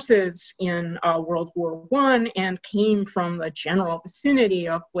 forces in World War I and came from the general vicinity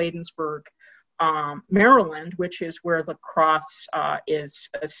of Bladensburg, Maryland, which is where the cross is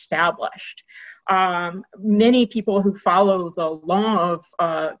established. Many people who follow the law of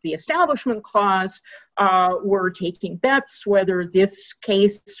the Establishment Clause were taking bets whether this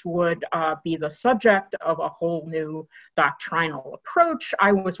case would be the subject of a whole new doctrinal approach.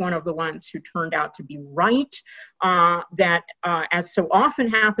 I was one of the ones who turned out to be right, that as so often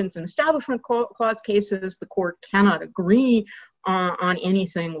happens in Establishment Clause cases, the court cannot agree on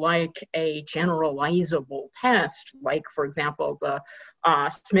anything like a generalizable test, like, for example, the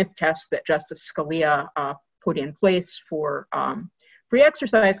Smith test that Justice Scalia put in place for free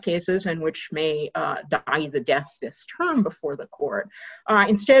exercise cases, and which may die the death this term before the court.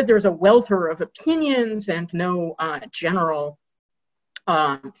 Instead, there's a welter of opinions and no general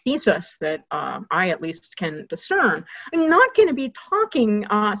thesis that I at least can discern. I'm not going to be talking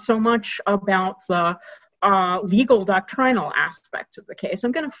so much about the legal doctrinal aspects of the case.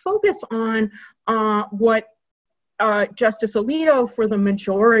 I'm going to focus on what Justice Alito, for the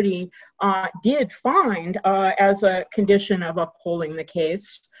majority, did find as a condition of upholding the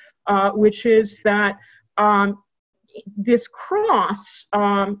case, which is that this cross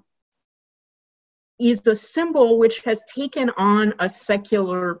is a symbol which has taken on a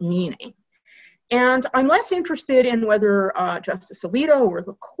secular meaning. And I'm less interested in whether Justice Alito or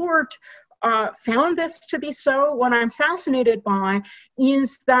the court found this to be so. What I'm fascinated by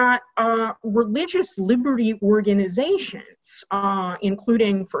is that religious liberty organizations,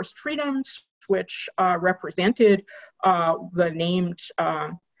 including First Freedoms, which represented the named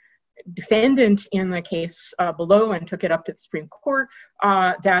defendant in the case below and took it up to the Supreme Court.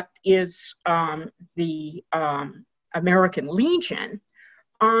 That is the American Legion.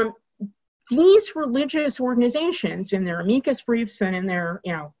 These religious organizations, in their amicus briefs and in their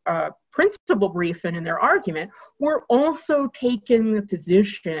principal brief and in their argument, were also taking the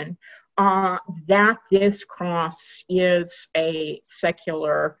position that this cross is a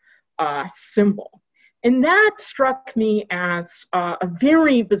secular symbol. And that struck me as a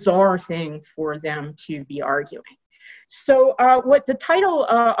very bizarre thing for them to be arguing. So what the title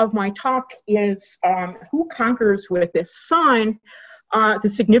of my talk is, Who Conquers with This Sign? The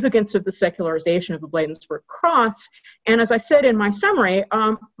significance of the secularization of the Bladensburg Cross. And as I said in my summary,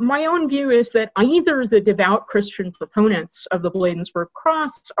 my own view is that either the devout Christian proponents of the Bladensburg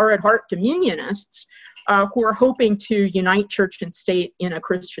Cross are at heart communionists who are hoping to unite church and state in a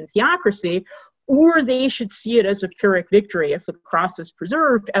Christian theocracy, or they should see it as a Pyrrhic victory if the cross is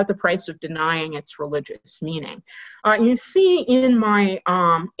preserved at the price of denying its religious meaning. You see in my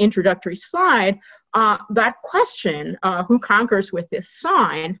introductory slide that question, who conquers with this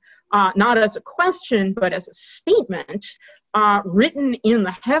sign, not as a question, but as a statement, written in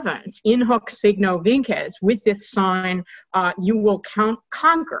the heavens, in hoc signo vinces, with this sign you will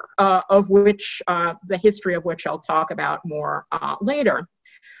conquer, of which, the history of which I'll talk about more later.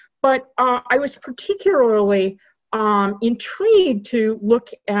 But I was particularly intrigued to look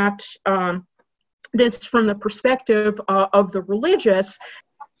at this from the perspective of the religious.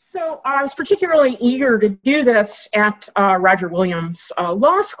 So I was particularly eager to do this at Roger Williams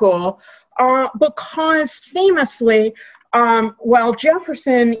Law School because famously, while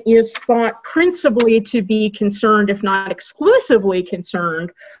Jefferson is thought principally to be concerned, if not exclusively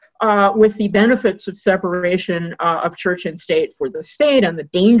concerned, with the benefits of separation of church and state for the state and the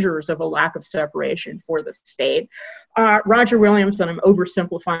dangers of a lack of separation for the state, Roger Williams, and I'm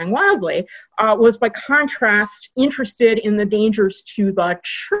oversimplifying wildly, was by contrast interested in the dangers to the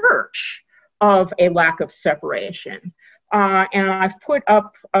church of a lack of separation. And I've put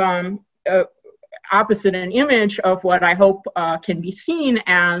up opposite an image of what I hope can be seen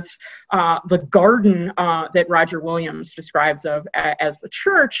as the garden that Roger Williams describes of as the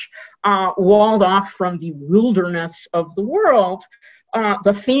church, walled off from the wilderness of the world.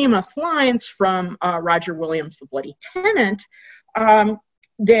 The famous lines from Roger Williams' The Bloody Tenant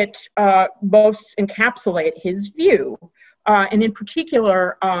that most encapsulate his view, and in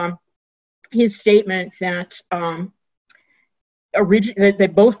particular, his statement that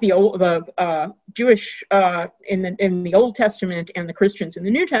that both the Jewish in the Old Testament and the Christians in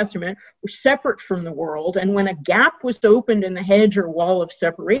the New Testament were separate from the world, and when a gap was opened in the hedge or wall of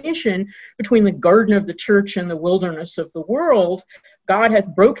separation between the garden of the church and the wilderness of the world, God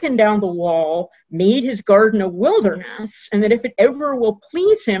hath broken down the wall, made his garden a wilderness, and that if it ever will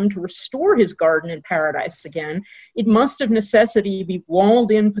please him to restore his garden in paradise again, it must of necessity be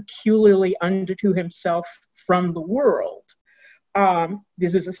walled in peculiarly unto himself from the world.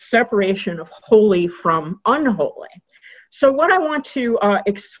 This is a separation of holy from unholy. So what I want to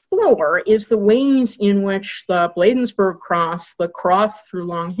explore is the ways in which the Bladensburg cross, the cross through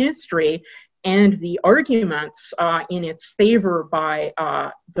long history, and the arguments in its favor by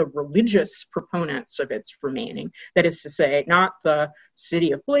the religious proponents of its remaining, that is to say, not the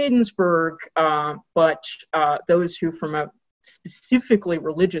city of Bladensburg, but those who from a specifically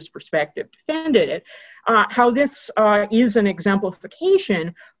religious perspective defended it, how this is an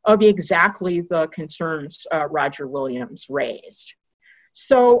exemplification of exactly the concerns Roger Williams raised.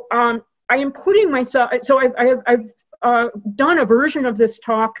 So I am putting myself, so I've done a version of this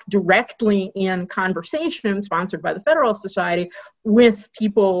talk directly in conversation sponsored by the Federalist Society with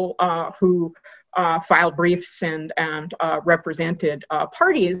people who filed briefs and represented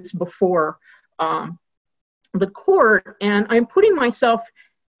parties before the court, and I'm putting myself,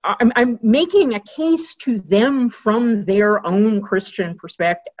 I'm making a case to them from their own Christian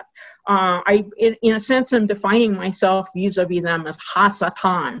perspective. In a sense, I'm defining myself vis-a-vis them as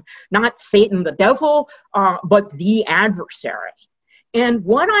Ha-Satan, not Satan the devil, but the adversary. And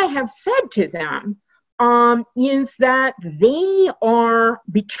what I have said to them is that they are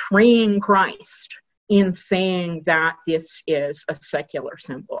betraying Christ in saying that this is a secular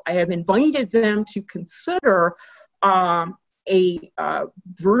symbol. I have invited them to consider a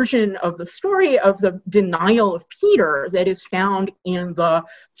version of the story of the denial of Peter that is found in the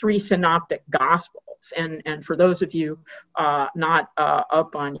three synoptic gospels. And for those of you not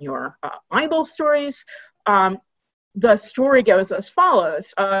up on your Bible stories, the story goes as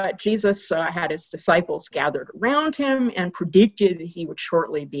follows. Jesus had his disciples gathered around him and predicted that he would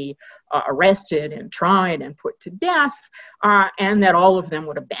shortly be arrested and tried and put to death, and that all of them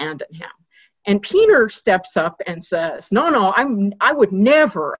would abandon him. And Peter steps up and says, no, I would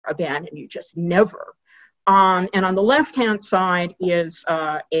never abandon you, just never. And on the left-hand side is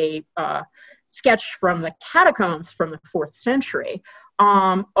a sketch from the catacombs from the 4th century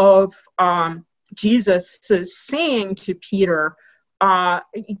of Jesus is saying to Peter,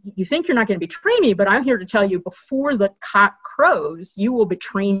 you think you're not going to betray me, but I'm here to tell you before the cock crows, you will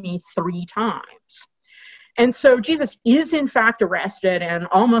betray me 3 times. And so Jesus is in fact arrested, and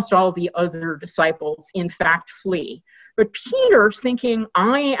almost all the other disciples in fact flee. But Peter, thinking,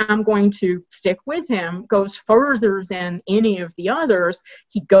 I am going to stick with him, goes further than any of the others.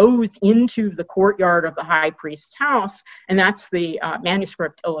 He goes into the courtyard of the high priest's house, and that's the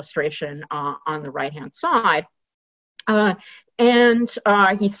manuscript illustration on the right-hand side. And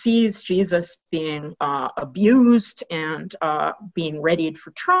he sees Jesus being abused and being readied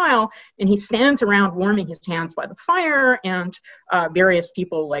for trial, and he stands around warming his hands by the fire, and various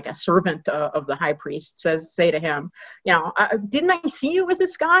people, like a servant of the high priest, say to him, didn't I see you with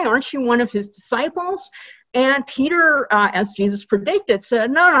this guy? Aren't you one of his disciples? And Peter, as Jesus predicted, said,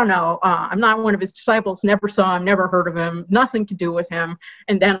 no, I'm not one of his disciples, never saw him, never heard of him, nothing to do with him.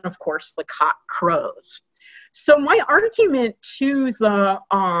 And then, of course, the cock crows. So my argument to the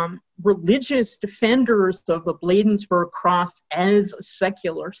religious defenders of the Bladensburg cross as a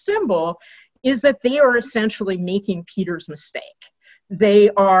secular symbol is that they are essentially making Peter's mistake. They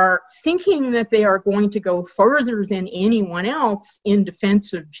are thinking that they are going to go further than anyone else in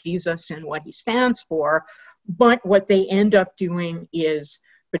defense of Jesus and what he stands for, but what they end up doing is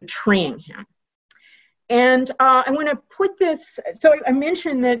betraying him. And I want to put this, so I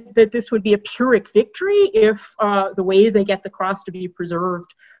mentioned that this would be a Pyrrhic victory if the way they get the cross to be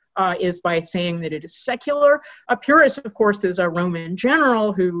preserved is by saying that it is secular. Pyrrhus, of course, is a Roman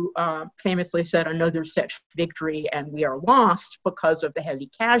general who famously said, another such victory and we are lost because of the heavy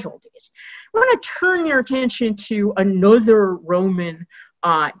casualties. I want to turn your attention to another Roman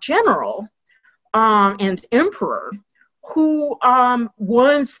general and emperor who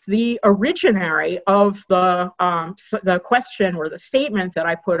was the originary of the question or the statement that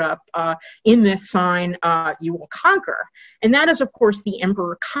I put up in this sign, you will conquer. And that is, of course, the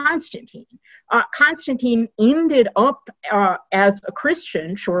Emperor Constantine. Constantine ended up as a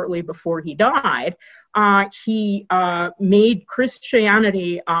Christian shortly before he died. He made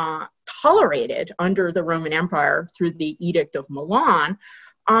Christianity tolerated under the Roman Empire through the Edict of Milan.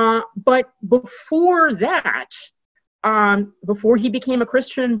 But before that, before he became a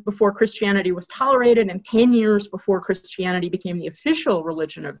Christian, before Christianity was tolerated, and 10 years before Christianity became the official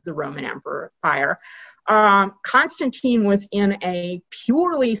religion of the Roman Empire, Constantine was in a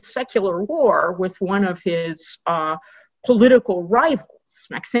purely secular war with one of his political rivals,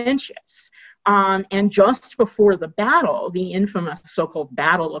 Maxentius. And just before the battle, the infamous so-called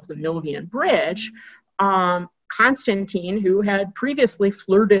Battle of the Milvian Bridge, Constantine, who had previously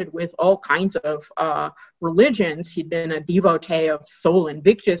flirted with all kinds of religions, he'd been a devotee of Sol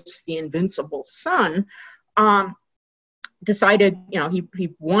Invictus, the invincible sun, decided,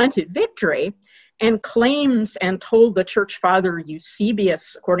 he wanted victory, and claims and told the church father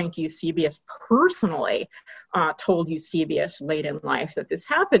Eusebius, according to Eusebius personally, told Eusebius late in life that this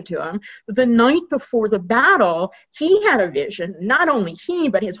happened to him. But the night before the battle, he had a vision. Not only he,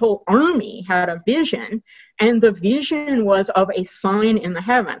 but his whole army had a vision. And the vision was of a sign in the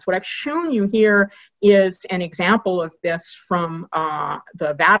heavens. What I've shown you here is an example of this from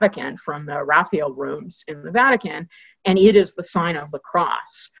the Vatican, from the Raphael rooms in the Vatican. And it is the sign of the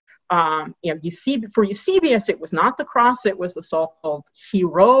cross. For Eusebius, it was not the cross, it was the so-called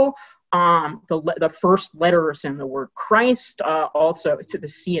hero. The first letters in the word Christ, also to the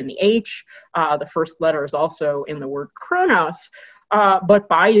C and the H. The first letter is also in the word Kronos. But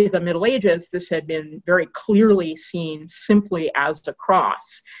by the Middle Ages, this had been very clearly seen simply as a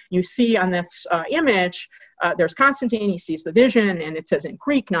cross. You see on this image, there's Constantine, he sees the vision, and it says in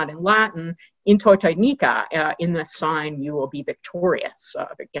Greek, not in Latin, in toi Nika, in this sign you will be victorious.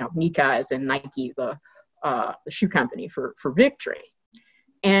 Nika as in Nike, the shoe company for victory.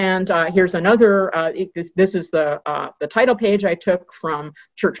 And here's another, this is the title page I took from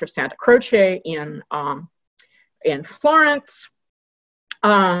Church of Santa Croce in Florence.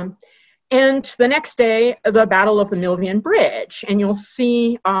 And the next day, the Battle of the Milvian Bridge. And you'll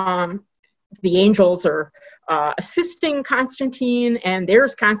see the angels are assisting Constantine, and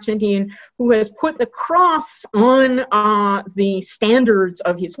there's Constantine, who has put the cross on the standards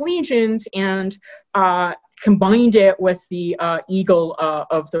of his legions and combined it with the eagle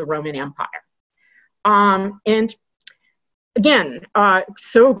of the Roman Empire. And again,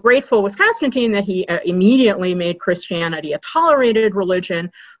 so grateful was Constantine that he immediately made Christianity a tolerated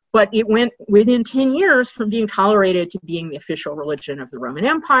religion, but it went within 10 years from being tolerated to being the official religion of the Roman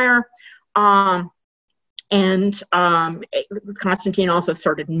Empire. Constantine also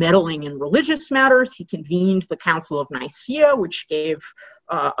started meddling in religious matters. He convened the Council of Nicaea, which gave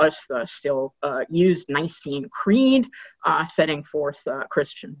us the still used Nicene Creed, setting forth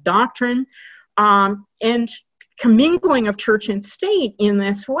Christian doctrine. And commingling of church and state in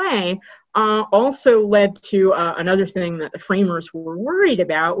this way also led to another thing that the framers were worried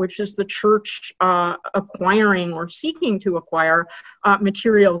about, which is the church acquiring or seeking to acquire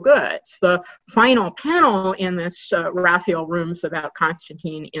material goods. The final panel in this Raphael Rooms about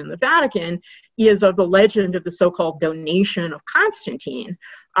Constantine in the Vatican is of the legend of the so-called donation of Constantine,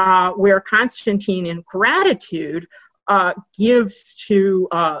 where Constantine, in gratitude, gives to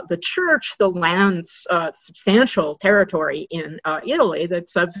the church the land's substantial territory in Italy that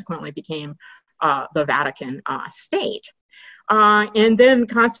subsequently became the Vatican state. And then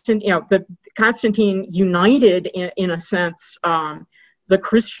Constantine united, in a sense, the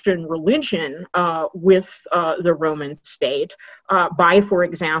Christian religion with the Roman state by, for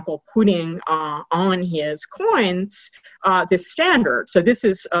example, putting on his coins this standard. So this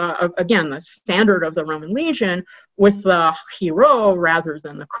is, again, the standard of the Roman legion with the hero rather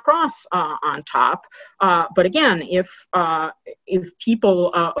than the cross on top. But again, if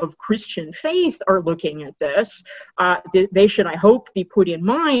people of Christian faith are looking at this, they should, I hope, be put in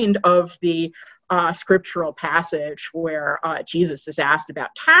mind of the scriptural passage where Jesus is asked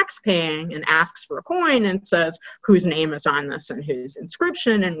about tax paying and asks for a coin and says whose name is on this and whose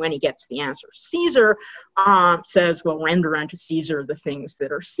inscription, and when he gets the answer Caesar, says, well, render unto Caesar the things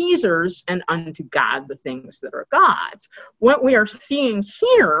that are Caesar's and unto God the things that are God's. What we are seeing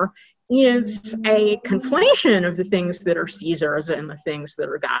here is a conflation of the things that are Caesar's and the things that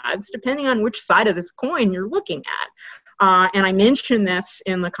are God's, depending on which side of this coin you're looking at. And I mention this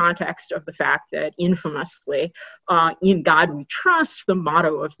in the context of the fact that infamously, in God we trust, the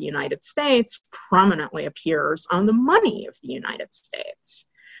motto of the United States prominently appears on the money of the United States.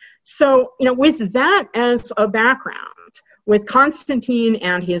 So, with that as a background, with Constantine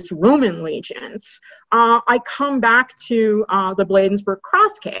and his Roman legions, I come back to the Bladensburg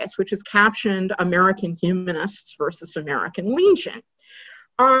Cross case, which is captioned American Humanists versus American Legion.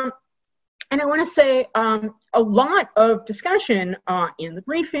 And I want to say a lot of discussion in the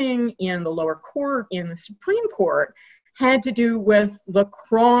briefing, in the lower court, in the Supreme Court, had to do with the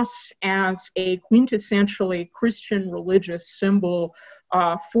cross as a quintessentially Christian religious symbol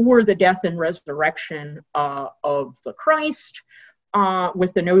for the death and resurrection of the Christ,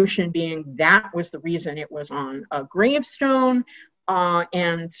 with the notion being that was the reason it was on a gravestone,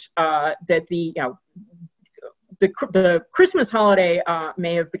 and that the Christmas holiday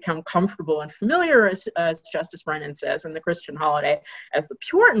may have become comfortable and familiar, as Justice Brennan says, and the Christian holiday, as the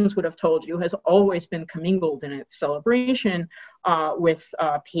Puritans would have told you, has always been commingled in its celebration with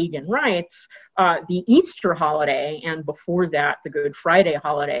pagan rites. The Easter holiday, and before that, the Good Friday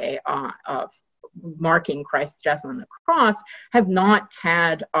holiday, marking Christ's death on the cross, have not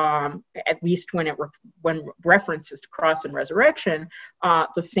had, at least when references to cross and resurrection,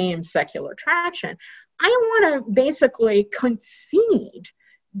 the same secular traction. I want to basically concede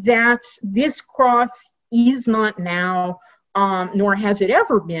that this cross is not now, nor has it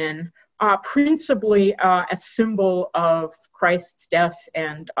ever been, principally a symbol of Christ's death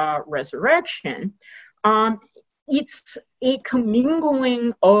and resurrection. It's a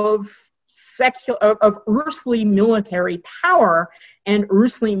commingling of earthly military power and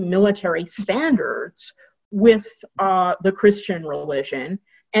earthly military standards with the Christian religion,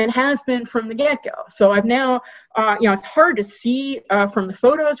 and has been from the get-go. So I've now, it's hard to see from the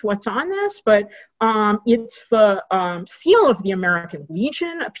photos what's on this, but it's the seal of the American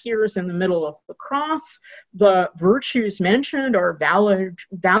Legion appears in the middle of the cross. The virtues mentioned are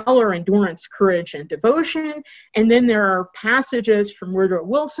valor, endurance, courage, and devotion. And then there are passages from Woodrow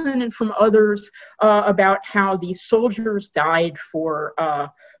Wilson and from others about how these soldiers died for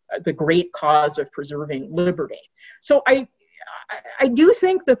the great cause of preserving liberty. So I do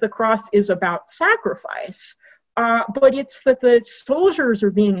think that the cross is about sacrifice, but it's that the soldiers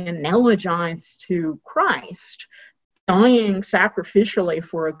are being analogized to Christ, dying sacrificially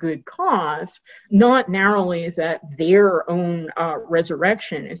for a good cause, not narrowly that their own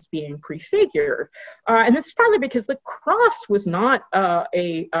resurrection is being prefigured. And this is partly because the cross was not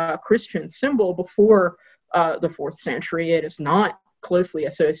a Christian symbol before the 4th century. It is not closely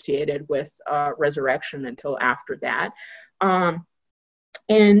associated with resurrection until after that.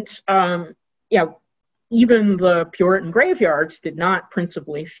 Yeah, even the Puritan graveyards did not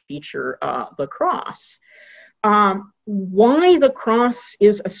principally feature the cross. Why the cross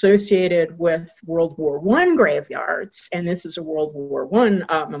is associated with World War I graveyards, and this is a World War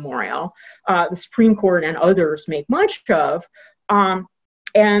I memorial, the Supreme Court and others make much of,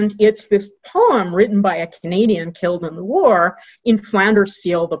 and it's this poem written by a Canadian killed in the war, "In Flanders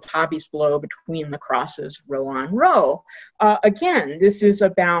Field, the poppies blow between the crosses row on row." Again, this is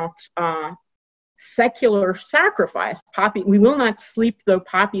about secular sacrifice. We will not sleep though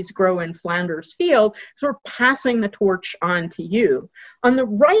poppies grow in Flanders Field. So we're passing the torch on to you. On the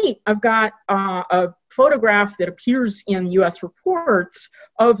right, I've got a photograph that appears in US reports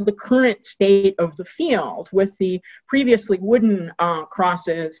of the current state of the field, with the previously wooden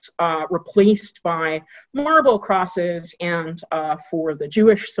crosses replaced by marble crosses, and for the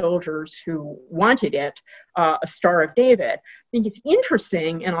Jewish soldiers who wanted it, a Star of David. I think it's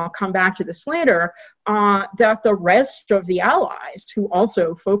interesting, and I'll come back to this later, that the rest of the Allies, who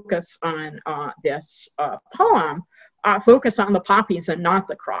also focus on this poem, focus on the poppies and not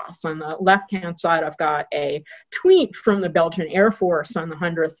the cross. On the left-hand side, I've got a tweet from the Belgian Air Force on the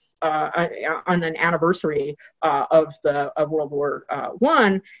 100th, on an anniversary of World War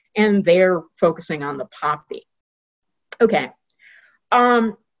I, and they're focusing on the poppy. Okay.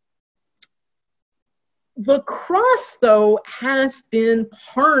 The cross, though, has been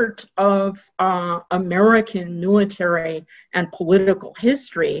part of American military and political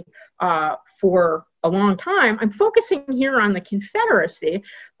history for a long time. I'm focusing here on the Confederacy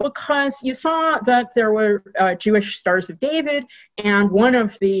because you saw that there were Jewish Stars of David, and one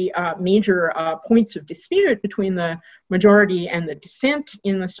of the major points of dispute between the majority and the dissent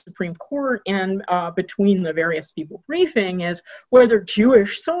in the Supreme Court and between the various people briefing is whether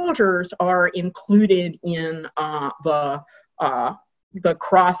Jewish soldiers are included in the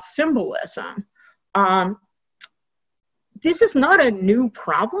cross symbolism. This is not a new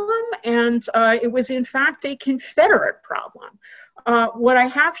problem, and it was in fact a Confederate problem. What I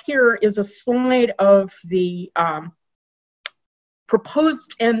have here is a slide of the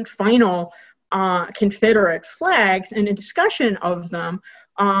proposed and final Confederate flags and a discussion of them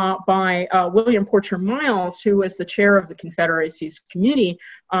by William Porcher Miles, who was the chair of the Confederacy's committee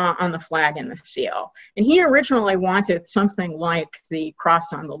on the flag and the seal. And he originally wanted something like the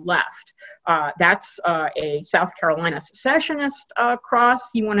cross on the left. That's a South Carolina secessionist cross.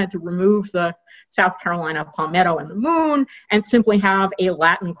 He wanted to remove the South Carolina palmetto and the moon and simply have a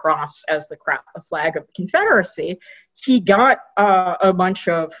Latin cross as the flag of the Confederacy. He got a bunch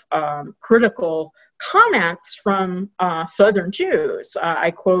of critical comments from Southern Jews.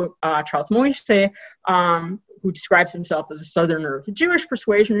 I quote Charles Moise, who describes himself as a Southerner of the Jewish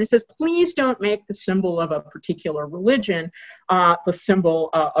persuasion. And he says, please don't make the symbol of a particular religion the symbol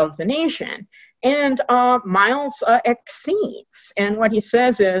of the nation. And Miles exceeds. And what he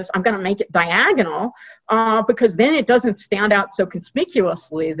says is, I'm going to make it diagonal because then it doesn't stand out so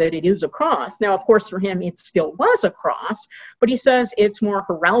conspicuously that it is a cross. Now, of course, for him, it still was a cross, but he says it's more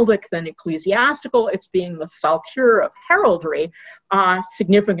heraldic than ecclesiastical. It's being the saltere of heraldry,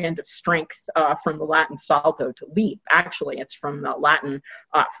 significant of strength from the Latin salto, to leap. Actually, it's from the Latin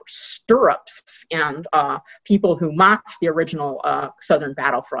for stirrups. And people who mocked the original Southern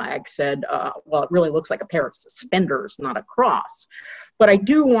battle flag said, well, it really looks like a pair of suspenders, not a cross. But I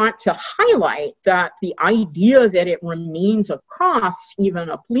do want to highlight that the idea that it remains a cross, even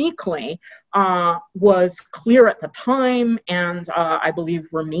obliquely, was clear at the time, and I believe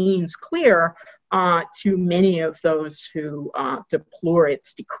remains clear to many of those who deplore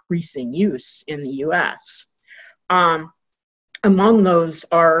its decreasing use in the US. Among those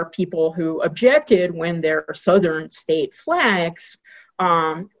are people who objected when their Southern state flags,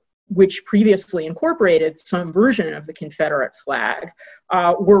 which previously incorporated some version of the Confederate flag,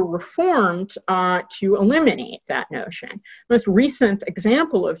 were reformed to eliminate that notion. The most recent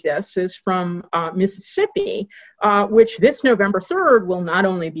example of this is from Mississippi, which this November 3rd will not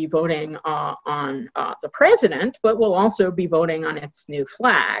only be voting on the president, but will also be voting on its new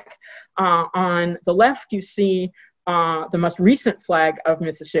flag. On the left, you see the most recent flag of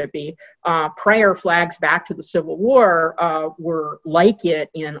Mississippi. Prior flags back to the Civil War were like it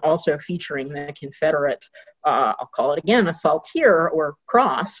in also featuring the Confederate, I'll call it again, a saltire or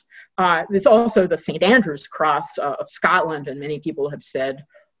cross. It's also the St. Andrew's cross of Scotland, and many people have said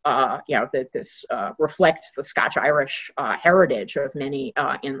that this reflects the Scotch-Irish heritage of many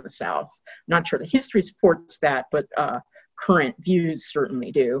in the South. Not sure the history supports that, but current views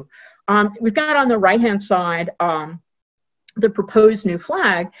certainly do. We've got on the right-hand side the proposed new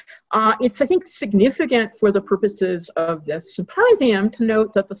flag, it's, I think, significant for the purposes of this symposium to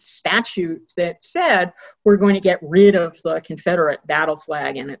note that the statute that said we're going to get rid of the Confederate battle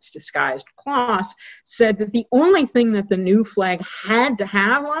flag and its disguised cross said that the only thing that the new flag had to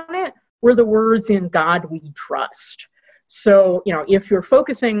have on it were the words "In God We Trust." So, you know, if you're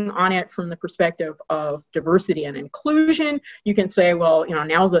focusing on it from the perspective of diversity and inclusion, you can say, well, you know,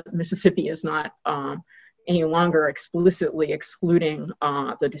 now that Mississippi is not any longer explicitly excluding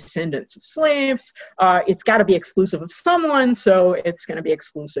the descendants of slaves, it's got to be exclusive of someone, so it's going to be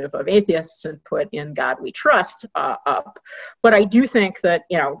exclusive of atheists and put "In God We Trust" up. But I do think that,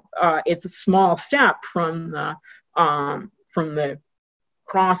 you know, it's a small step from the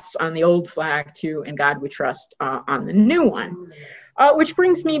cross on the old flag to "In God We Trust" on the new one. Which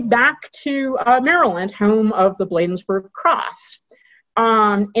brings me back to Maryland, home of the Bladensburg Cross.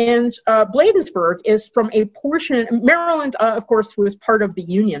 Bladensburg is from a portion, Maryland, of course, was part of the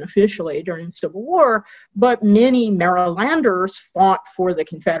Union officially during the Civil War, but many Marylanders fought for the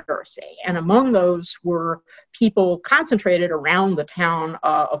Confederacy. And among those were people concentrated around the town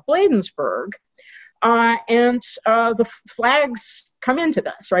of Bladensburg. The flags come into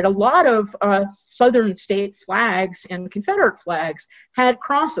this, right? A lot of Southern state flags and Confederate flags had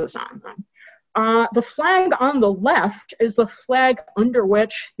crosses on them. The flag on the left is the flag under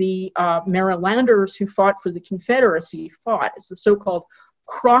which the Marylanders who fought for the Confederacy fought. It's the so-called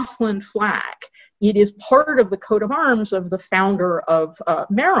Crossland flag. It is part of the coat of arms of the founder of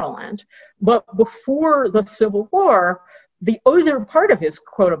Maryland. But before the Civil War, the other part of his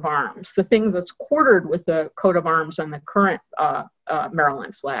coat of arms, the thing that's quartered with the coat of arms on the current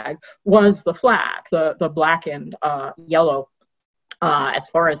Maryland flag, was the flag, the black and yellow, as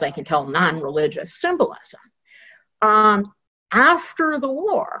far as I can tell, non-religious symbolism. After the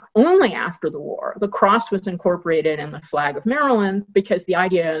war, only after the war, the cross was incorporated in the flag of Maryland, because the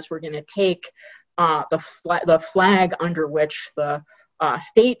idea is we're going to take the flag under which the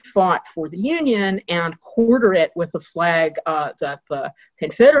state fought for the Union and quarter it with the flag that the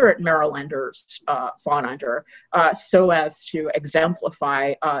Confederate Marylanders fought under, so as to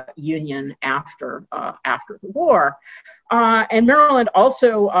exemplify Union after the war. And Maryland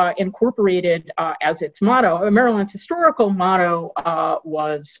also incorporated as its motto, Maryland's historical motto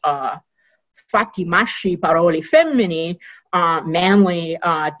was "Fatti maschi parole femmini," manly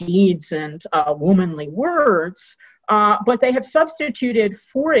deeds and womanly words. But they have substituted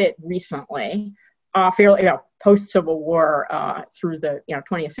for it recently, fairly post-Civil War through the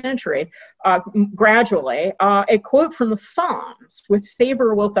 20th century, gradually, a quote from the Psalms: "With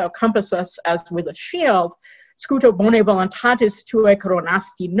favor wilt thou compass us as with a shield. Scuto bone voluntatis tuae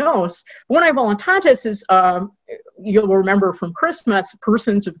coronasti nos." Bone voluntatis is, you'll remember from Christmas,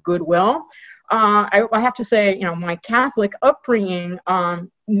 persons of goodwill. I have to say, my Catholic upbringing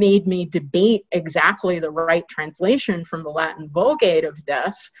made me debate exactly the right translation from the Latin Vulgate of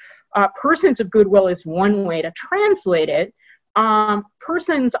this. Persons of goodwill is one way to translate it.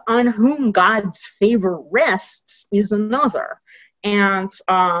 Persons on whom God's favor rests is another. And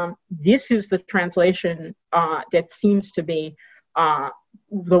this is the translation that seems to be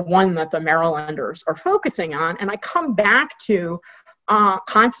the one that the Marylanders are focusing on. And I come back to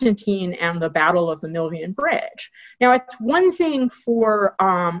Constantine and the Battle of the Milvian Bridge. Now, it's one thing for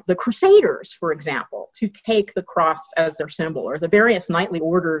the Crusaders, for example, to take the cross as their symbol, or the various knightly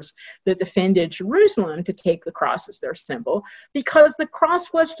orders that defended Jerusalem to take the cross as their symbol, because the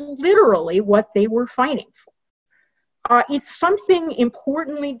cross was literally what they were fighting for. It's something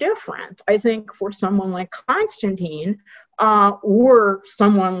importantly different, I think, for someone like Constantine or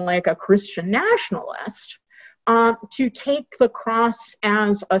someone like a Christian nationalist to take the cross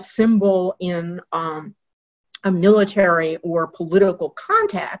as a symbol in a military or political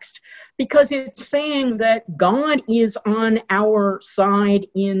context, because it's saying that God is on our side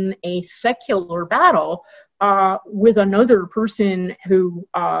in a secular battle with another person who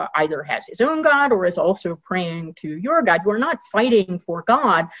either has his own God or is also praying to your God. You are not fighting for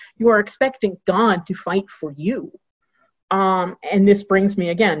God. You are expecting God to fight for you. And this brings me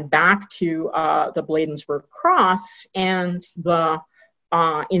again back to the Bladensburg Cross and the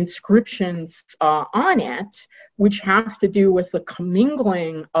inscriptions on it, which have to do with the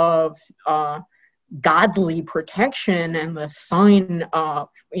commingling of godly protection and the sign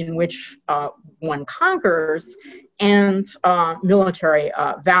in which one conquers, and military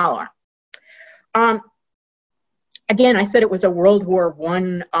valor. Again, I said it was a World War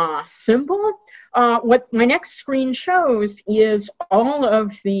I symbol. What my next screen shows is all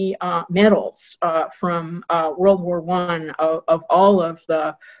of the medals from World War I of all of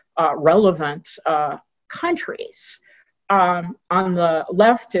the relevant countries. On the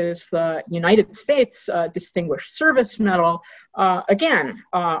left is the United States Distinguished Service Medal. Again,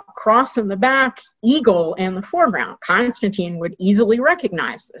 cross in the back, eagle in the foreground. Constantine would easily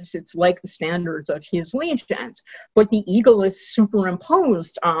recognize this. It's like the standards of his legions. But the eagle is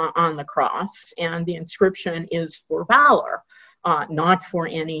superimposed on the cross, and the inscription is for valor, not for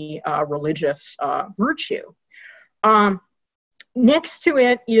any religious virtue. Next to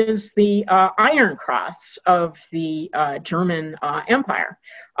it is the Iron Cross of the German Empire.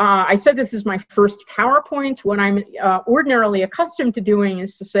 I said this is my first PowerPoint. What I'm ordinarily accustomed to doing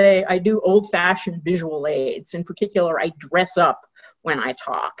is to say I do old-fashioned visual aids. In particular, I dress up when I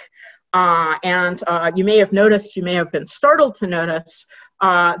talk. And you may have noticed, you may have been startled to notice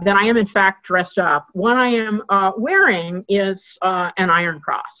that I am in fact dressed up. What I am wearing is an Iron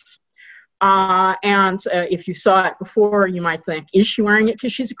Cross. If you saw it before, you might think, is she wearing it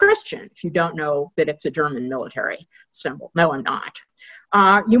because she's a Christian? If you don't know that it's a German military symbol. No, I'm not.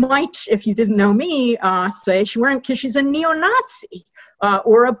 You might, if you didn't know me, say she's wearing it because she's a neo-Nazi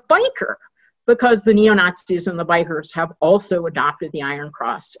or a biker, because the neo-Nazis and the bikers have also adopted the Iron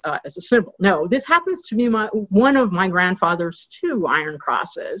Cross as a symbol. No, this happens to be one of my grandfather's 2 Iron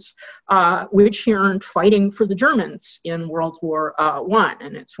Crosses, which he earned fighting for the Germans in World War I,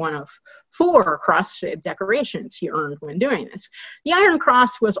 and it's one of 4 cross-shaped decorations he earned when doing this. The Iron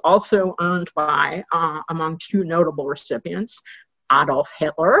Cross was also earned by, among 2 notable recipients, Adolf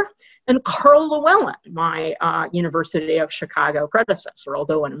Hitler and Karl Llewellyn, my University of Chicago predecessor.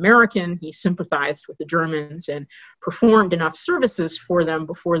 Although an American, he sympathized with the Germans and performed enough services for them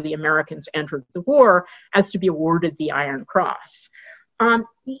before the Americans entered the war as to be awarded the Iron Cross.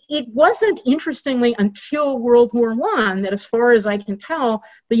 It wasn't, interestingly, until World War I that, as far as I can tell,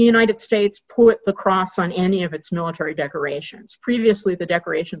 the United States put the cross on any of its military decorations. Previously, the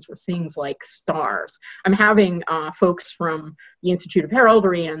decorations were things like stars. I'm having folks from the Institute of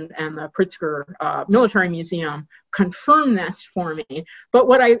Heraldry and the Pritzker Military Museum confirm this for me. But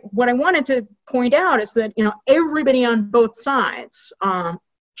what I wanted to point out is that, you know, everybody on both sides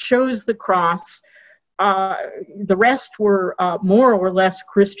chose the cross. The rest were more or less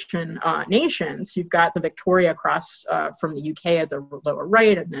Christian nations. You've got the Victoria Cross from the UK at the lower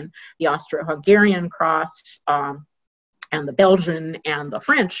right, and then the Austro-Hungarian Cross, and the Belgian and the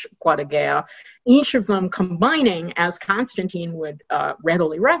French Croix de Guerre, each of them combining, as Constantine would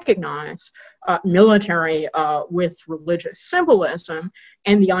readily recognize, military with religious symbolism.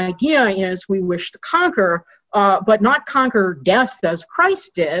 And the idea is we wish to conquer, but not conquer death as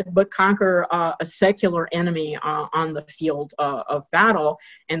Christ did, but conquer a secular enemy on the field of battle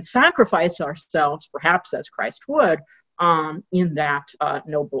and sacrifice ourselves, perhaps as Christ would, in that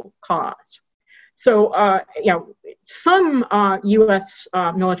noble cause. So, some U.S.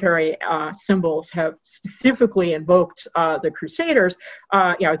 military symbols have specifically invoked the Crusaders.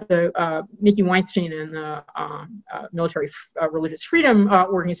 Mickey Weinstein and the Military Religious Freedom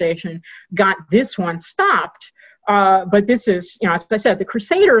Organization got this one stopped. But this is, as I said, the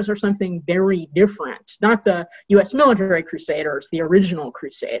Crusaders are something very different. Not the U.S. military Crusaders, the original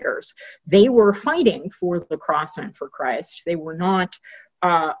Crusaders. They were fighting for the cross and for Christ. They were not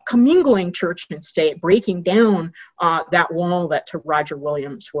commingling church and state, breaking down that wall that to Roger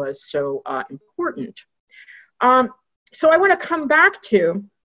Williams was so important. So I want to come back to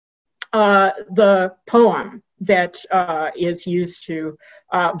the poem that is used to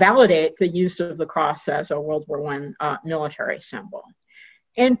validate the use of the cross as a World War I military symbol,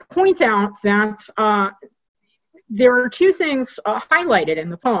 and point out that there are 2 things highlighted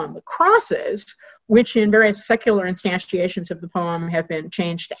in the poem: the crosses, which in various secular instantiations of the poem have been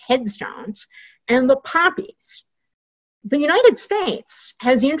changed to headstones, and the poppies. The United States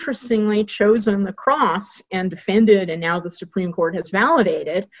has interestingly chosen the cross and defended, and now the Supreme Court has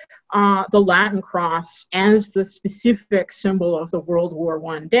validated, the Latin cross as the specific symbol of the World War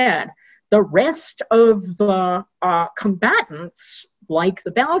I dead. The rest of the combatants, like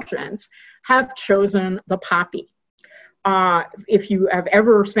the Belgians, have chosen the poppy. If you have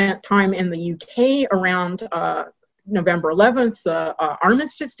ever spent time in the UK around November 11th, the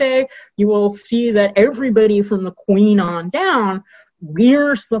Armistice Day, you will see that everybody from the Queen on down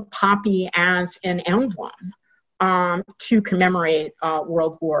wears the poppy as an emblem to commemorate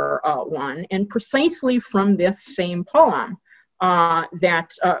World War I, and precisely from this same poem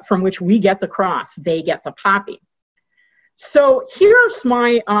from which we get the cross, they get the poppy. So here's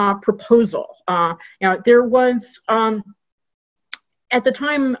my proposal. There was at the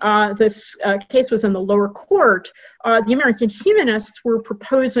time this case was in the lower court, the American humanists were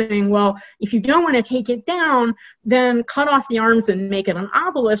proposing, well, if you don't want to take it down, then cut off the arms and make it an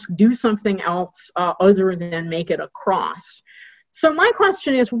obelisk, do something else other than make it a cross. So my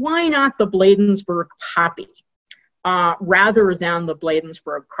question is, why not the Bladensburg poppy rather than the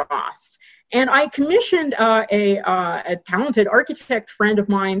Bladensburg cross? And I commissioned a talented architect friend of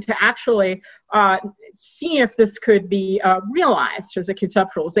mine to actually see if this could be realized as a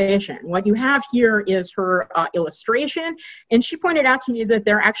conceptualization. What you have here is her illustration, and she pointed out to me that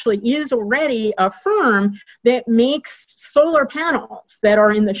there actually is already a firm that makes solar panels that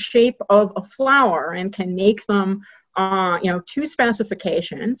are in the shape of a flower and can make them to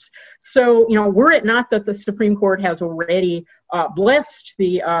specifications. So, were it not that the Supreme Court has already blessed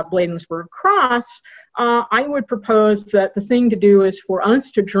the Bladensburg cross, I would propose that the thing to do is for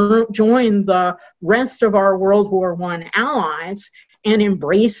us to join the rest of our World War I allies and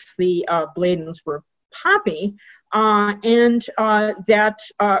embrace the Bladensburg poppy, and that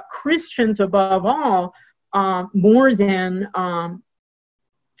Christians above all, more than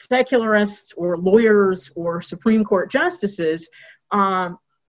secularists or lawyers or Supreme Court justices,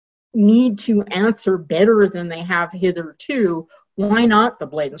 need to answer better than they have hitherto. Why not the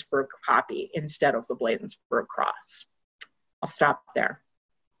Bladensburg poppy instead of the Bladensburg cross? I'll stop there.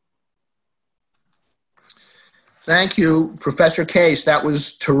 Thank you, Professor Case. That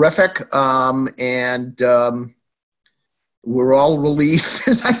was terrific. We're all relieved,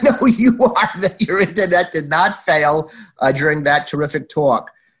 as I know you are, that your internet did not fail during that terrific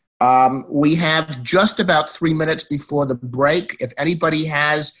talk. We have just about 3 minutes before the break. If anybody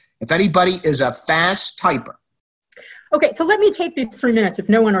is a fast typer. Okay, so let me take these 3 minutes if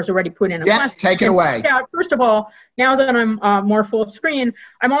no one has already put in a question. Take it away. Yeah, first of all, now that I'm more full screen,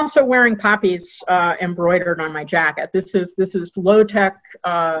 I'm also wearing poppies embroidered on my jacket. This is low-tech,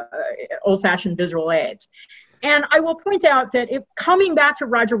 old-fashioned visual aids. And I will point out that coming back to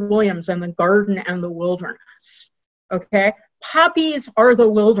Roger Williams and the garden and the wilderness, okay, poppies are the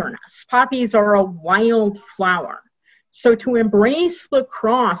wilderness. Poppies are a wild flower. So to embrace the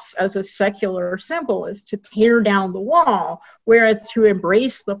cross as a secular symbol is to tear down the wall, whereas to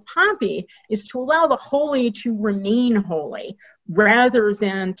embrace the poppy is to allow the holy to remain holy, rather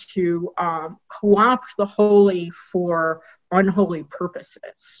than to co-opt the holy for unholy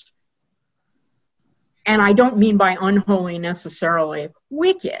purposes. And I don't mean by unholy necessarily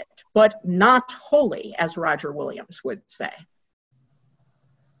wicked, but not holy, as Roger Williams would say.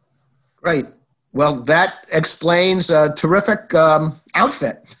 Great. Well, that explains a terrific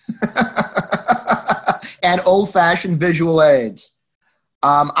outfit and old-fashioned visual aids.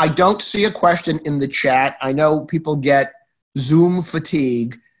 I don't see a question in the chat. I know people get Zoom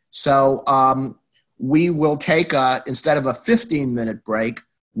fatigue, so we will take instead of a 15-minute break,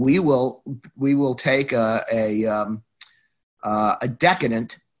 we will take a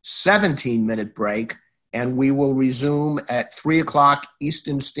decadent 17-minute break, and we will resume at 3 o'clock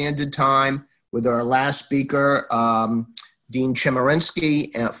Eastern Standard Time with our last speaker, Dean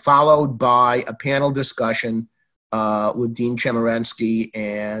Chemerinsky, followed by a panel discussion with Dean Chemerinsky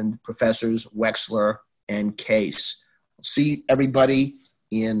and Professors Wexler and Case. See everybody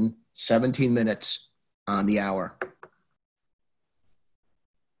in 17 minutes on the hour.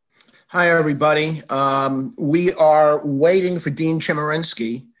 Hi, everybody. We are waiting for Dean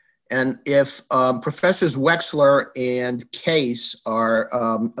Chemerinsky, and if Professors Wexler and Case are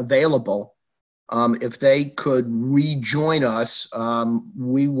available, if they could rejoin us,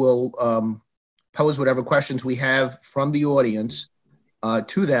 we will pose whatever questions we have from the audience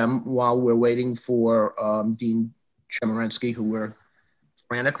to them while we're waiting for Dean Chemerinsky, who we're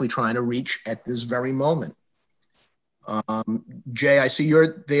frantically trying to reach at this very moment. Jay, I see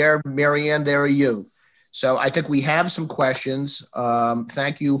you're there. Marianne, there are you. So I think we have some questions.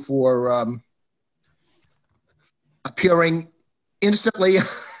 Thank you for appearing instantly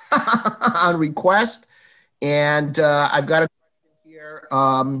on request. And I've got a question here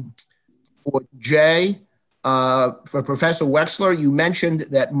for Jay. For Professor Wexler, you mentioned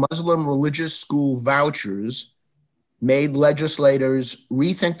that Muslim religious school vouchers made legislators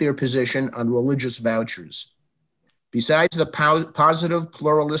rethink their position on religious vouchers. Besides the positive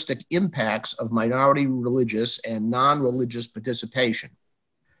pluralistic impacts of minority religious and non-religious participation,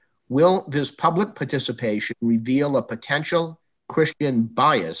 will this public participation reveal a potential Christian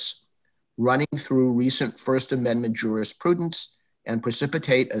bias running through recent First Amendment jurisprudence and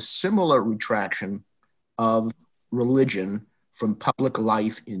precipitate a similar retraction of religion from public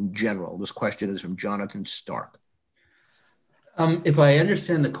life in general? This question is from Jonathan Stark. If I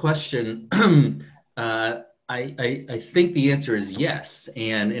understand the question, I think the answer is yes,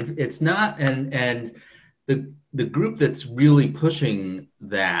 and it's not, and the group that's really pushing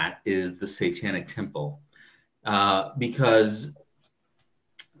that is the Satanic Temple, because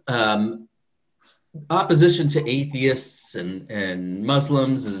opposition to atheists and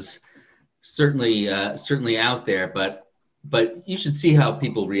Muslims is certainly out there, but you should see how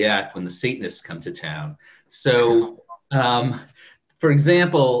people react when the Satanists come to town. So, for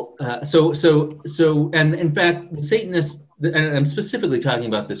example, and in fact, the Satanists, and I'm specifically talking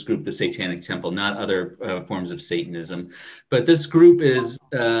about this group, the Satanic Temple, not other forms of Satanism, but this group is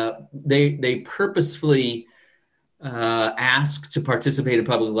they purposefully ask to participate in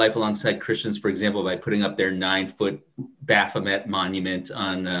public life alongside Christians, for example, by putting up their 9-foot Baphomet monument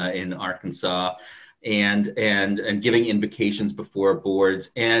on in Arkansas, and giving invocations before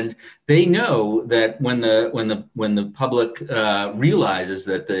boards. And they know that when the public realizes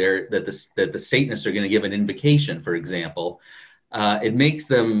that the Satanists are going to give an invocation, for example, it makes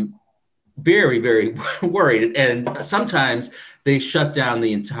them very, very worried, and sometimes they shut down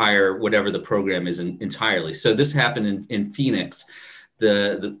the entire, whatever the program is, entirely. So this happened in Phoenix.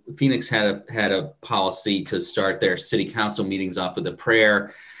 The Phoenix had a policy to start their city council meetings off with a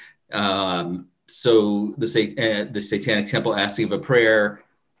prayer. So the Satanic Temple asked to give a prayer.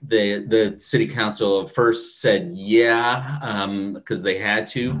 The city council first said yeah, because they had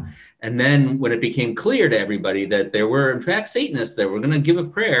to. And then when it became clear to everybody that there were in fact Satanists that were going to give a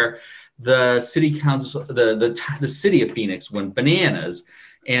prayer, the city council, the city of Phoenix went bananas,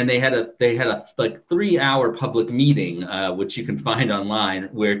 and they had a like 3-hour public meeting, which you can find online,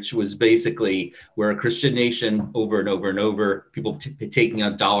 which was basically we're a Christian nation over and over and over, people taking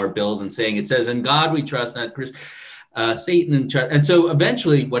out dollar bills and saying it says in God we trust, not Satan. And so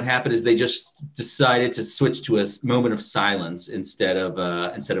eventually what happened is they just decided to switch to a moment of silence instead of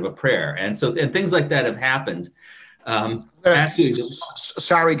a prayer. And things like that have happened. Actually,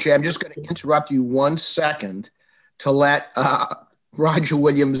 sorry, Jay, I'm just going to interrupt you 1 second to let Roger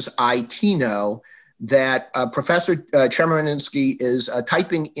Williams IT know that Professor Chemerinsky is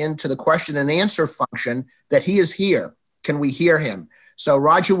typing into the question and answer function that he is here. Can we hear him? So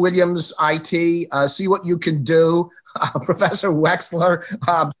Roger Williams IT, see what you can do. Professor Wexler,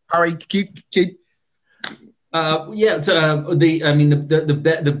 sorry, keep. Yeah, so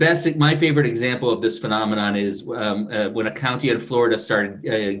the best, my favorite example of this phenomenon is when a county in Florida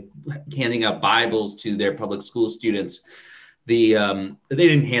started handing out Bibles to their public school students. They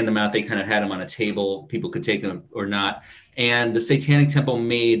didn't hand them out; they kind of had them on a table. People could take them or not. And the Satanic Temple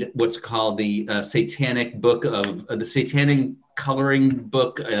made what's called the Satanic Book of the Satanic Coloring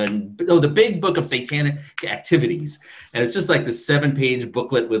Book, the Big Book of Satanic Activities. And it's just like the 7-page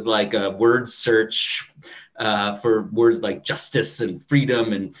booklet with like a word search for words like justice and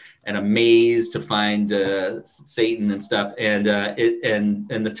freedom and a maze to find Satan and stuff. And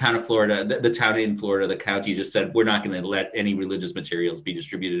the town of Florida, the town in Florida, the county just said, we're not going to let any religious materials be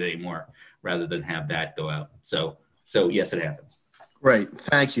distributed anymore, rather than have that go out. So yes, it happens. Great,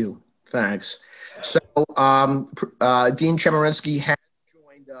 thank you, thanks. So Dean Chemerinsky has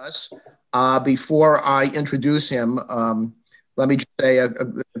joined us. Before I introduce him, let me just say a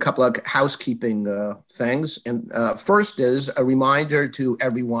couple of housekeeping things. And first is a reminder to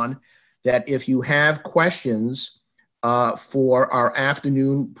everyone that if you have questions for our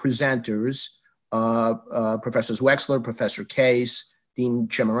afternoon presenters, Professors Wexler, Professor Case, Dean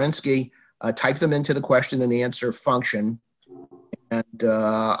Chemerinsky, type them into the question and answer function. And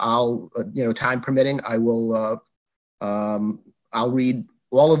I'll, time permitting, I'll read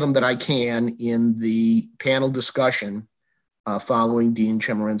all of them that I can in the panel discussion following Dean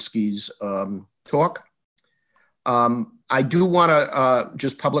Chemerinsky's talk. I do want to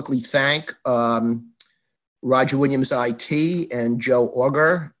just publicly thank Roger Williams IT and Joe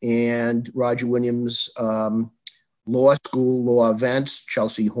Auger and Roger Williams Law School Law Events,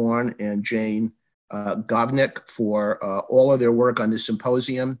 Chelsea Horn and Jane Govnick, for all of their work on this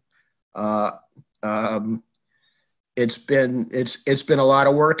symposium. It's been a lot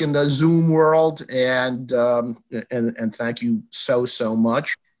of work in the Zoom world, and thank you so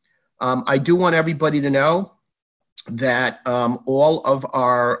much. I do want everybody to know that all of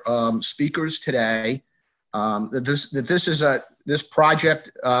our speakers today, this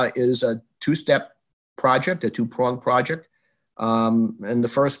project is a two-step project, a two-pronged project. And the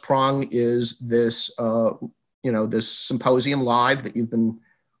first prong is this, this symposium live that you've been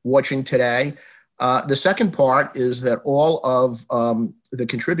watching today. The second part is that all of the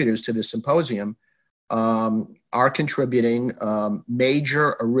contributors to this symposium are contributing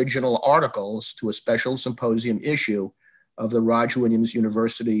major original articles to a special symposium issue of the Roger Williams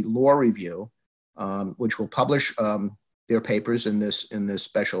University Law Review. which will publish their papers in this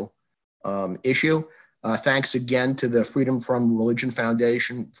special issue. Thanks again to the Freedom from Religion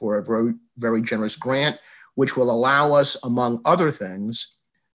Foundation for a very, very generous grant, which will allow us, among other things,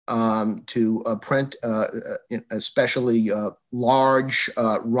 to print a especially large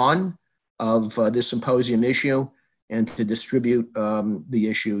run of this symposium issue, and to distribute the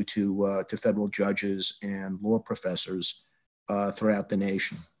issue to federal judges and law professors throughout the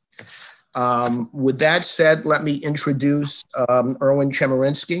nation. With that said, let me introduce Erwin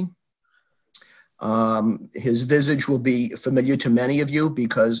Chemerinsky. His visage will be familiar to many of you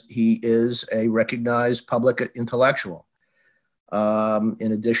because he is a recognized public intellectual.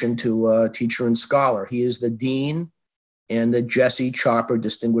 In addition to a teacher and scholar, he is the Dean and the Jesse Chopper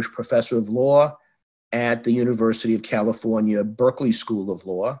Distinguished Professor of Law at the University of California, Berkeley School of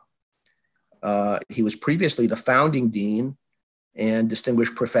Law. He was previously the founding Dean and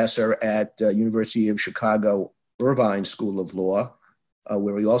Distinguished Professor at University of Chicago Irvine School of Law,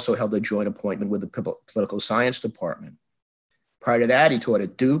 where he also held a joint appointment with the Political Science Department. Prior to that, he taught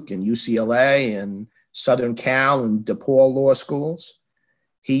at Duke and UCLA and Southern Cal and DePaul Law Schools.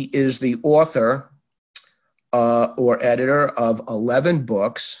 He is the author or editor of 11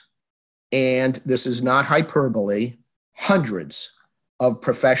 books, and this is not hyperbole, hundreds of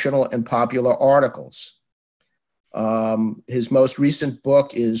professional and popular articles. His most recent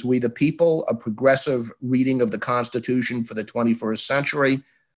book is We the People, a progressive reading of the Constitution for the 21st century.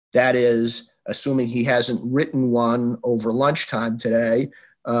 That is, assuming he hasn't written one over lunchtime today,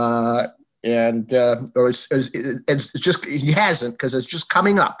 or it's just, he hasn't, because it's just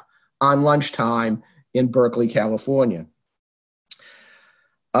coming up on lunchtime in Berkeley, California.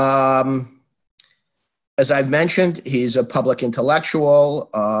 As I've mentioned, he's a public intellectual.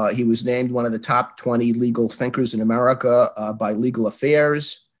 He was named one of the top 20 legal thinkers in America by Legal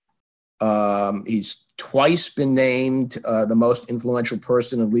Affairs. He's twice been named the most influential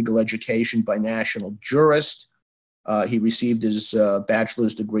person in legal education by National Jurist. He received his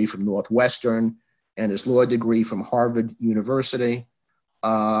bachelor's degree from Northwestern and his law degree from Harvard University.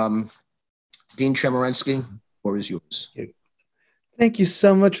 Dean Chemerinsky, the floor is yours. Thank you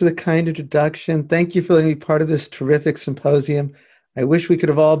so much for the kind introduction. Thank you for letting me be part of this terrific symposium. I wish we could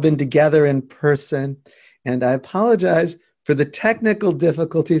have all been together in person, and I apologize for the technical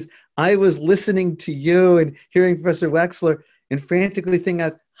difficulties. I was listening to you and hearing Professor Wexler and frantically thinking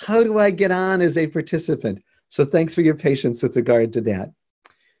out, how do I get on as a participant? So thanks for your patience with regard to that.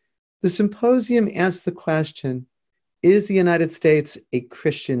 The symposium asked the question, is the United States a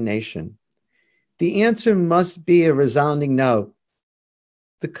Christian nation? The answer must be a resounding no.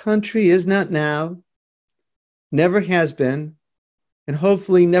 The country is not now, never has been, and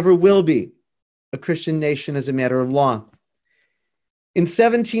hopefully never will be a Christian nation as a matter of law. In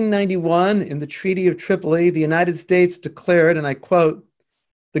 1791, in the Treaty of Tripoli, the United States declared, and I quote,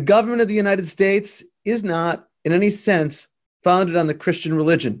 "The government of the United States is not, in any sense, founded on the Christian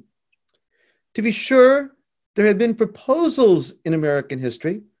religion." To be sure, there had been proposals in American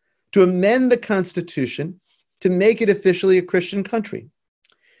history to amend the Constitution to make it officially a Christian country.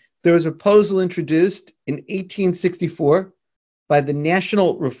 There was a proposal introduced in 1864 by the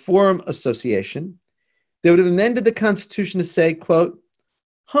National Reform Association that would have amended the Constitution to say, quote,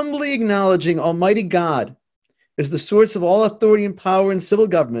 "Humbly acknowledging Almighty God as the source of all authority and power in civil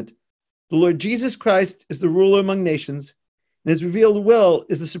government, the Lord Jesus Christ is the ruler among nations, and his revealed will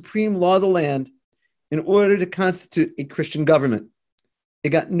is the supreme law of the land in order to constitute a Christian government." It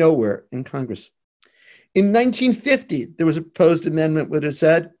got nowhere in Congress. In 1950, there was a proposed amendment which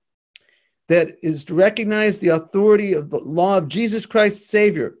said that is to recognize the authority of the law of Jesus Christ,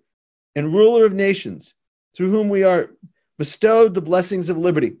 Savior and ruler of nations, through whom we are bestowed the blessings of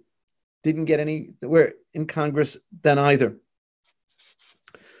liberty. Didn't get anywhere in Congress then either.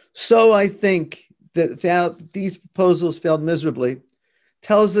 So I think that these proposals failed miserably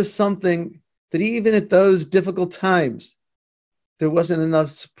tells us something, that even at those difficult times, there wasn't enough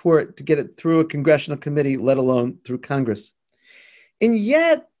support to get it through a congressional committee, let alone through Congress. And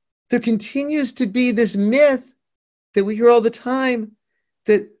yet, there continues to be this myth that we hear all the time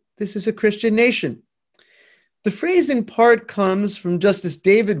that this is a Christian nation. The phrase in part comes from Justice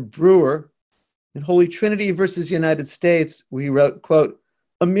David Brewer in Holy Trinity versus United States, where he wrote, quote,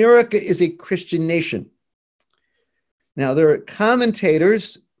 "America is a Christian nation." Now, there are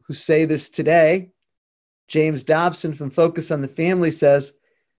commentators who say this today. James Dobson from Focus on the Family says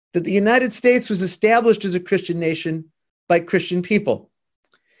that the United States was established as a Christian nation by Christian people.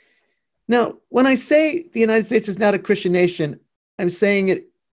 Now, when I say the United States is not a Christian nation, I'm saying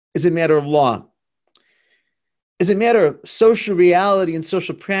it as a matter of law. As a matter of social reality and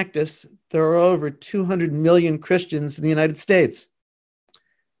social practice, there are over 200 million Christians in the United States.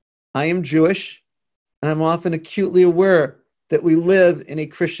 I am Jewish, and I'm often acutely aware that we live in a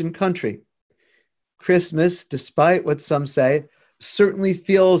Christian country. Christmas, despite what some say, certainly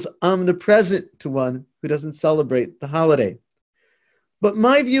feels omnipresent to one who doesn't celebrate the holiday. But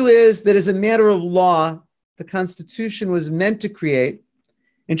my view is that as a matter of law, the Constitution was meant to create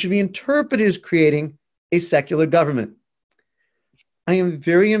and should be interpreted as creating a secular government. I am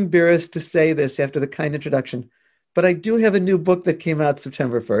very embarrassed to say this after the kind introduction, but I do have a new book that came out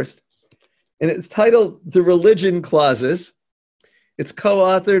September 1st, and it's titled The Religion Clauses. It's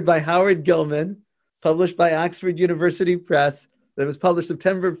co-authored by Howard Gilman, published by Oxford University Press, that was published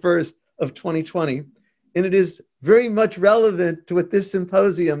September 1st of 2020, and it is very much relevant to what this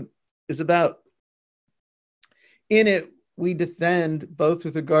symposium is about. In it, we defend, both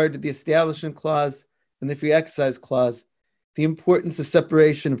with regard to the Establishment Clause and the Free Exercise Clause, the importance of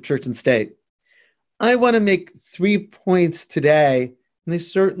separation of church and state. I want to make 3 points today, and they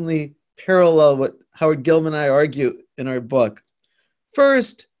certainly parallel what Howard Gilman and I argue in our book.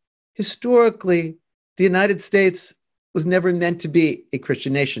 First, historically, the United States was never meant to be a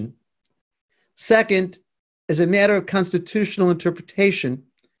Christian nation. Second, as a matter of constitutional interpretation,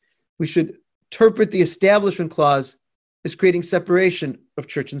 we should interpret the Establishment Clause as creating separation of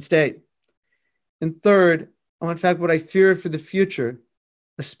church and state. And third, in fact, what I fear for the future,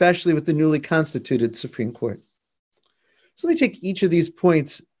 especially with the newly constituted Supreme Court. So let me take each of these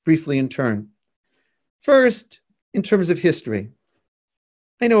points briefly in turn. First, in terms of history.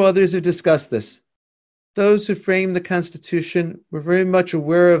 I know others have discussed this. Those who framed the Constitution were very much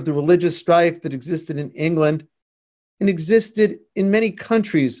aware of the religious strife that existed in England and existed in many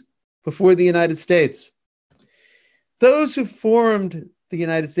countries before the United States. Those who formed the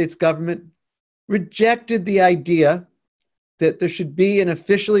United States government rejected the idea that there should be an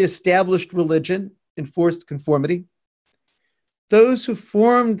officially established religion in forced conformity. Those who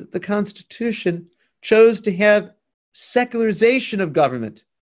formed the Constitution chose to have secularization of government,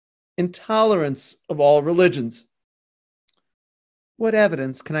 intolerance of all religions. What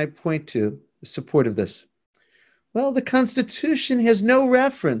evidence can I point to in support of this? Well, the Constitution has no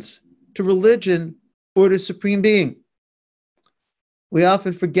reference to religion or to supreme being. We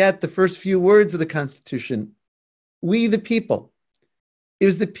often forget the first few words of the Constitution. We the people. It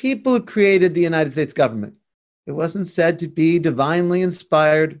was the people who created the United States government. It wasn't said to be divinely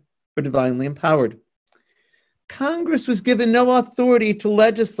inspired or divinely empowered. Congress was given no authority to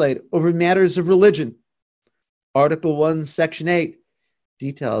legislate over matters of religion. Article 1, Section 8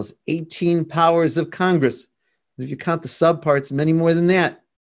 details 18 powers of Congress. If you count the subparts, many more than that.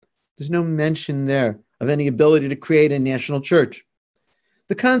 There's no mention there of any ability to create a national church.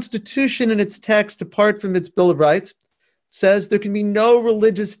 The Constitution in its text, apart from its Bill of Rights, says there can be no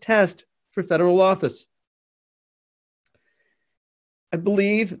religious test for federal office. I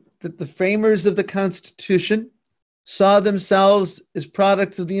believe that the framers of the Constitution saw themselves as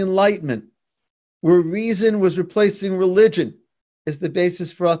products of the Enlightenment, where reason was replacing religion as the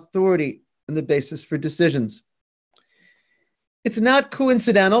basis for authority and the basis for decisions. It's not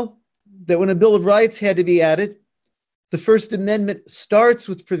coincidental that when a Bill of Rights had to be added, the First Amendment starts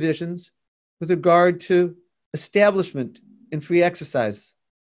with provisions with regard to establishment and free exercise.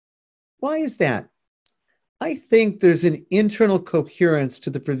 Why is that? I think there's an internal coherence to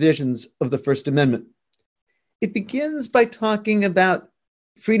the provisions of the First Amendment. It begins by talking about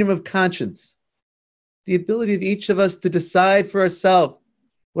freedom of conscience, the ability of each of us to decide for ourselves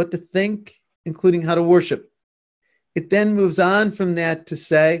what to think, including how to worship. It then moves on from that to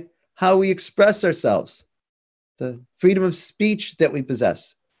say how we express ourselves, the freedom of speech that we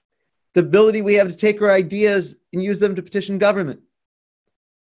possess, the ability we have to take our ideas and use them to petition government,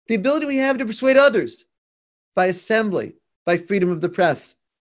 the ability we have to persuade others by assembly, by freedom of the press.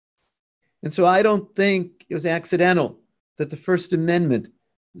 And so I don't think it was accidental that the First Amendment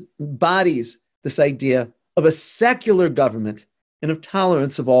embodies this idea of a secular government and of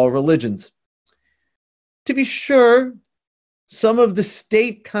tolerance of all religions. To be sure, some of the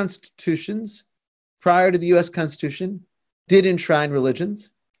state constitutions prior to the US Constitution did enshrine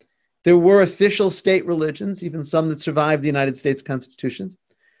religions. There were official state religions, even some that survived the United States constitutions.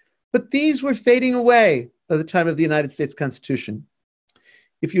 But these were fading away by the time of the United States Constitution.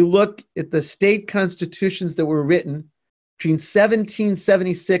 If you look at the state constitutions that were written between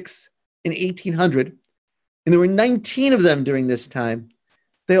 1776 and 1800, and there were 19 of them during this time,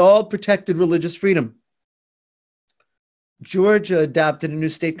 they all protected religious freedom. Georgia adopted a new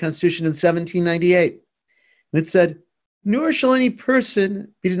state constitution in 1798, and it said, "Nor shall any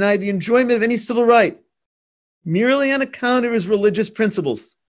person be denied the enjoyment of any civil right, merely on account of his religious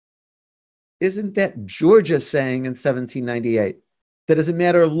principles." isn't that Georgia saying in 1798 that as a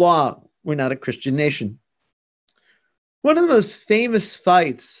matter of law, we're not a Christian nation? One of the most famous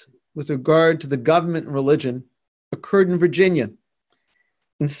fights with regard to the government and religion occurred in Virginia.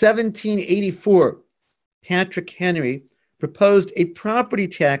 In 1784, Patrick Henry proposed a property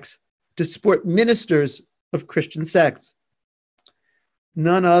tax to support ministers of Christian sects.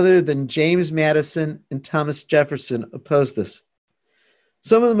 None other than James Madison and Thomas Jefferson opposed this.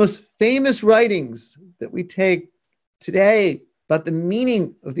 Some of the most famous writings that we take today about the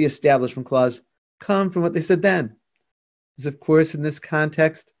meaning of the Establishment Clause come from what they said then. It's, of course, in this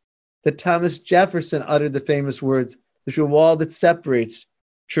context that Thomas Jefferson uttered the famous words, "There's a wall that separates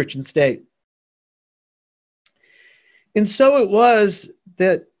church and state." And so it was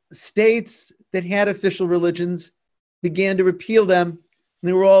that states that had official religions began to repeal them, and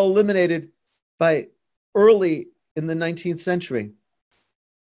they were all eliminated by early in the 19th century.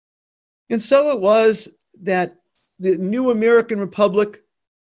 And so it was that the new American Republic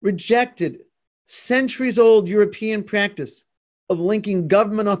rejected centuries-old European practice of linking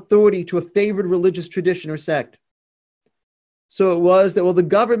government authority to a favored religious tradition or sect. So it was that while the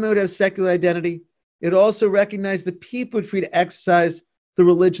government would have secular identity, it also recognized that people would be free to exercise the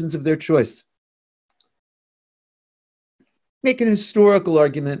religions of their choice. Make an historical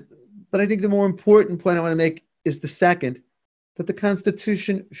argument, but I think the more important point I want to make is the second, that the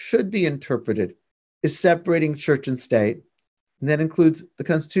Constitution should be interpreted as separating church and state. And that includes the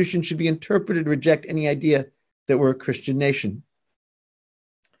Constitution should be interpreted to reject any idea that we're a Christian nation.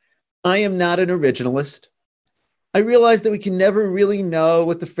 I am not an originalist. I realize that we can never really know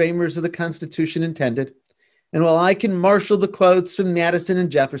what the framers of the Constitution intended. And while I can marshal the quotes from Madison and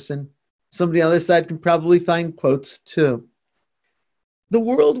Jefferson, somebody on the other side can probably find quotes too. The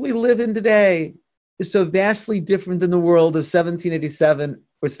world we live in today is so vastly different than the world of 1787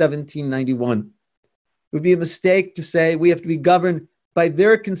 or 1791. It would be a mistake to say we have to be governed by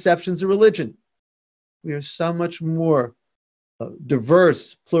their conceptions of religion. We are so much more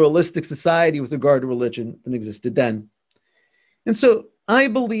diverse, pluralistic society with regard to religion than existed then. And so I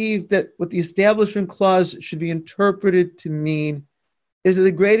believe that what the Establishment Clause should be interpreted to mean is to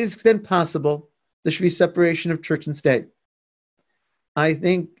the greatest extent possible, there should be separation of church and state. I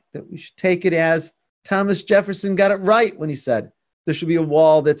think that we should take it as Thomas Jefferson got it right when he said there should be a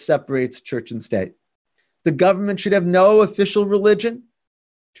wall that separates church and state. The government should have no official religion,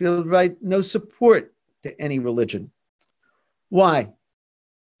 should provide no support to any religion. Why?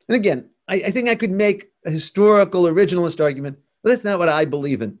 And again, I think I could make a historical originalist argument, but that's not what I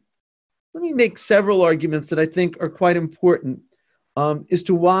believe in. Let me make several arguments that I think are quite important as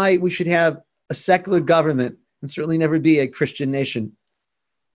to why we should have a secular government and certainly never be a Christian nation.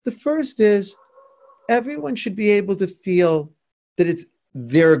 The first is everyone should be able to feel that it's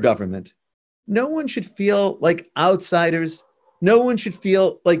their government. No one should feel like outsiders. No one should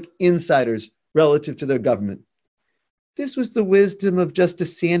feel like insiders relative to their government. This was the wisdom of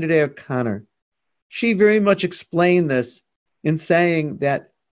Justice Sandra Day O'Connor. She very much explained this in saying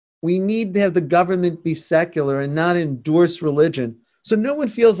that we need to have the government be secular and not endorse religion, so no one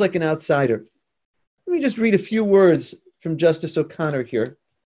feels like an outsider. Let me just read a few words from Justice O'Connor here,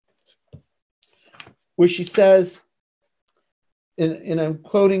 where she says, and I'm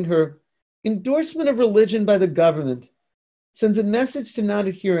quoting her, "Endorsement of religion by the government sends a message to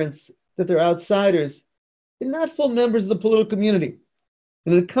non-adherents that they're outsiders and not full members of the political community,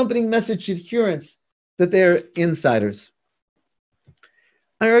 and an accompanying message to adherents that they're insiders."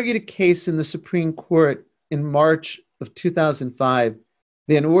 I argued a case in the Supreme Court in March of 2005,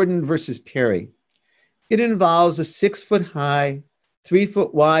 Van Orden versus Perry. It involves a 6-foot-high,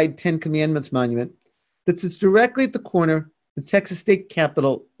 3-foot-wide 10 Commandments monument that sits directly at the corner of the Texas State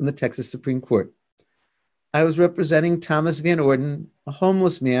Capitol and the Texas Supreme Court. I was representing Thomas Van Orden, a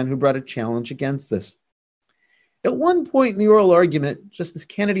homeless man who brought a challenge against this. At one point in the oral argument, Justice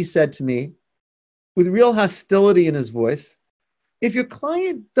Kennedy said to me, with real hostility in his voice, "If your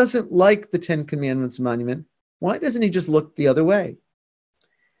client doesn't like the 10 Commandments monument, why doesn't he just look the other way?"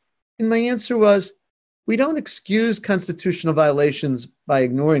 And my answer was, we don't excuse constitutional violations by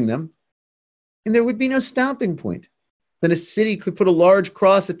ignoring them, and there would be no stopping point. Then a city could put a large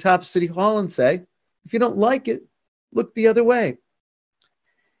cross atop City Hall and say, if you don't like it, look the other way.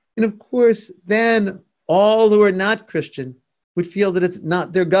 And of course, then all who are not Christian would feel that it's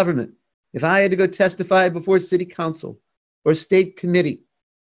not their government. If I had to go testify before city council or state committee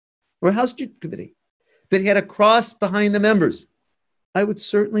or House committee that had a cross behind the members, I would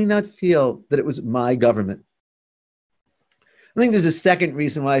certainly not feel that it was my government. I think there's a second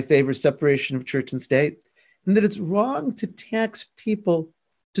reason why I favor separation of church and state, and that it's wrong to tax people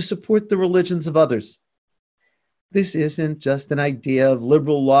to support the religions of others. This isn't just an idea of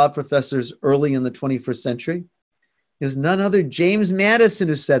liberal law professors early in the 21st century. It was none other James Madison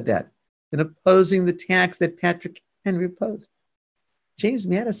who said that in opposing the tax that Patrick Henry opposed. James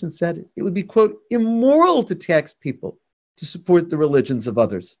Madison said it would be, quote, immoral to tax people to support the religions of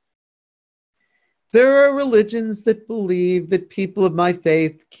others. There are religions that believe that people of my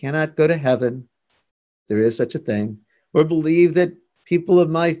faith cannot go to heaven. There is such a thing. Or believe that people of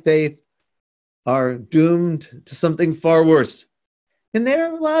my faith are doomed to something far worse. And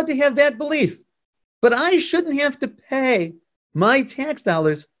they're allowed to have that belief. But I shouldn't have to pay my tax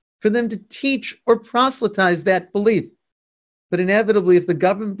dollars for them to teach or proselytize that belief. But inevitably, if the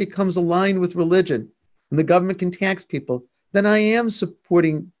government becomes aligned with religion and the government can tax people, then I am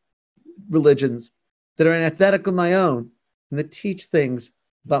supporting religions that are antithetical of my own and that teach things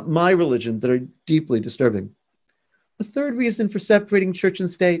about my religion that are deeply disturbing. The third reason for separating church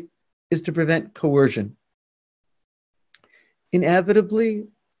and state is to prevent coercion. Inevitably,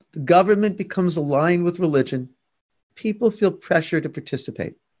 the government becomes aligned with religion. People feel pressure to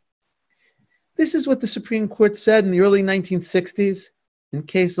participate. This is what the Supreme Court said in the early 1960s in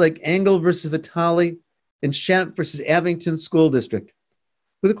cases like Engel versus Vitale and Sept versus Abington School District,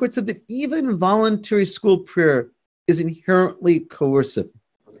 where the court said that even voluntary school prayer is inherently coercive.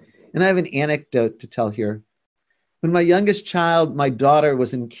 And I have an anecdote to tell here. When my youngest child, my daughter,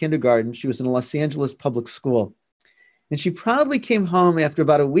 was in kindergarten, she was in a Los Angeles public school. And she proudly came home after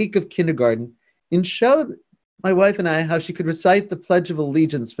about a week of kindergarten and showed my wife and I how she could recite the Pledge of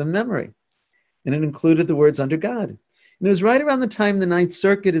Allegiance from memory. And it included the words "under God." And it was right around the time the Ninth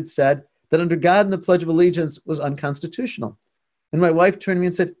Circuit had said that "under God" in the Pledge of Allegiance was unconstitutional. And my wife turned to me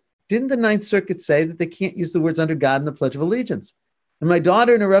and said, "Didn't the Ninth Circuit say that they can't use the words 'under God' in the Pledge of Allegiance?" And my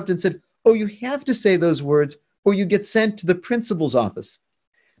daughter interrupted and said, "Oh, you have to say those words or you get sent to the principal's office."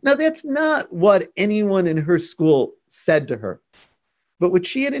 Now, that's not what anyone in her school said to her. But what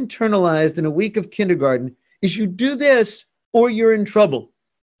she had internalized in a week of kindergarten is you do this or you're in trouble.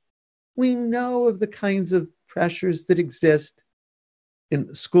 We know of the kinds of pressures that exist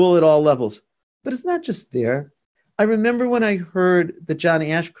in school at all levels, but it's not just there. I remember when I heard that John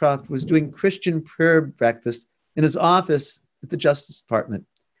Ashcroft was doing Christian prayer breakfast in his office at the Justice Department.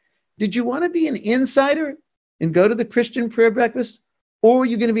 Did you want to be an insider and go to the Christian prayer breakfast, or were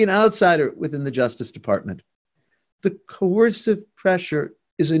you going to be an outsider within the Justice Department? The coercive pressure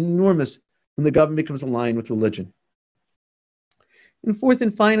is enormous when the government becomes aligned with religion. And fourth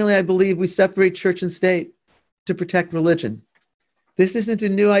and finally, I believe we separate church and state to protect religion. This isn't a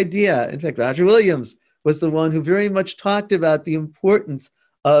new idea. In fact, Roger Williams was the one who very much talked about the importance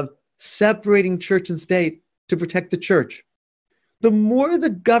of separating church and state to protect the church. The more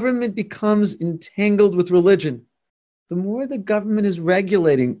the government becomes entangled with religion, the more the government is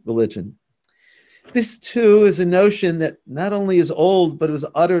regulating religion. This, too, is a notion that not only is old, but was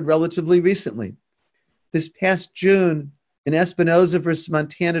uttered relatively recently. This past June, in Espinoza versus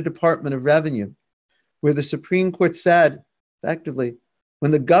Montana Department of Revenue, where the Supreme Court said, effectively,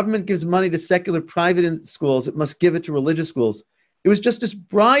 when the government gives money to secular private schools, it must give it to religious schools. It was Justice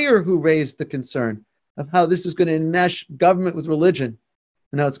Breyer who raised the concern of how this is going to enmesh government with religion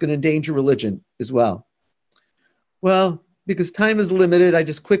and how it's going to endanger religion as well. Well, because time is limited, I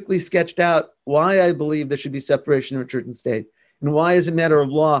just quickly sketched out why I believe there should be separation of church and state and why, as a matter of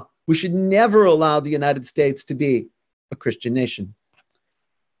law, we should never allow the United States to be a Christian nation.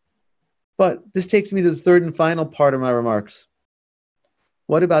 But this takes me to the third and final part of my remarks.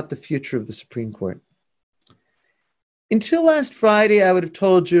 What about the future of the Supreme Court? Until last Friday, I would have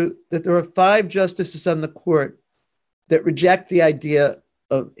told you that there are 5 justices on the court that reject the idea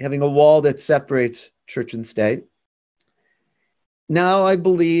of having a wall that separates church and state. Now I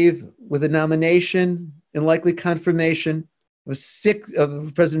believe, with a nomination and likely confirmation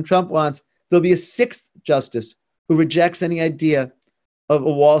of President Trump wants, there'll be a 6th justice who rejects any idea of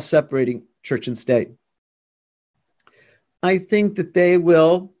a wall separating church and state. I think that they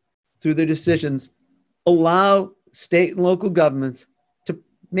will, through their decisions, allow state and local governments to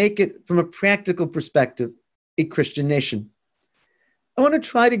make it, from a practical perspective, a Christian nation. I want to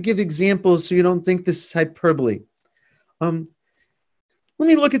try to give examples so you don't think this is hyperbole. Let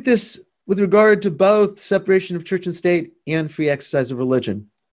me look at this with regard to both separation of church and state and free exercise of religion.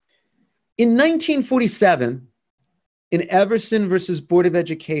 In 1947, in Everson versus Board of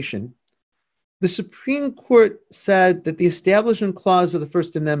Education, the Supreme Court said that the Establishment Clause of the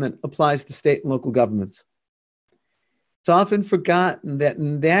First Amendment applies to state and local governments. It's often forgotten that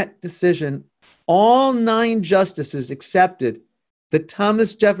in that decision, all 9 justices accepted that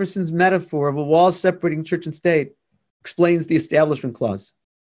Thomas Jefferson's metaphor of a wall separating church and state explains the Establishment Clause.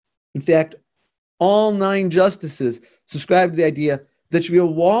 In fact, all 9 justices subscribe to the idea that there should be a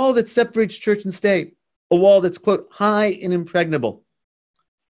wall that separates church and state, a wall that's, quote, high and impregnable.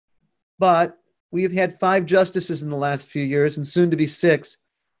 But we have had 5 justices in the last few years, and soon to be 6,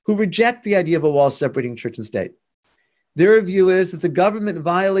 who reject the idea of a wall separating church and state. Their view is that the government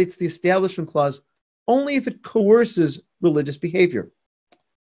violates the Establishment Clause only if it coerces religious behavior.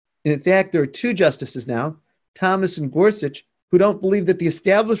 And in fact, there are 2 justices now, Thomas and Gorsuch, who don't believe that the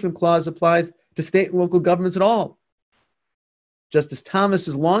Establishment Clause applies to state and local governments at all. Justice Thomas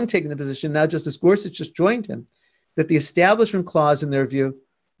has long taken the position, now Justice Gorsuch just joined him, that the Establishment Clause, in their view,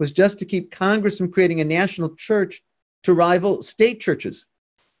 was just to keep Congress from creating a national church to rival state churches.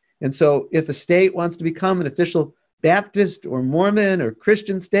 And so if a state wants to become an official Baptist or Mormon or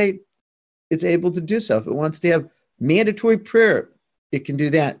Christian state, it's able to do so. If it wants to have mandatory prayer, it can do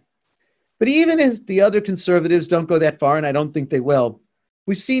that. But even as the other conservatives don't go that far, and I don't think they will,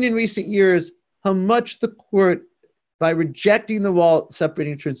 we've seen in recent years how much the court, by rejecting the wall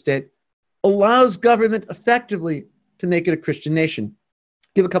separating church and state, allows government effectively to make it a Christian nation.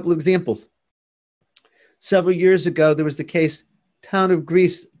 Give a couple of examples. Several years ago, there was the case Town of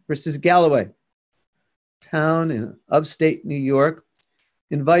Greece versus Galloway. Town in upstate New York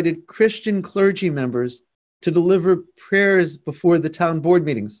invited Christian clergy members to deliver prayers before the town board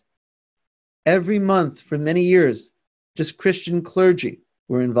meetings. Every month for many years, just Christian clergy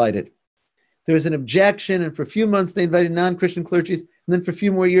were invited. There was an objection, and for a few months they invited non-Christian clergies, and then for a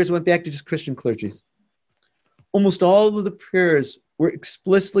few more years went back to just Christian clergies. Almost all of the prayers were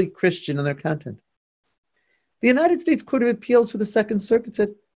explicitly Christian in their content. The United States Court of Appeals for the Second Circuit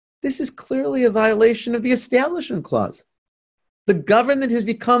said, this is clearly a violation of the Establishment Clause. The government has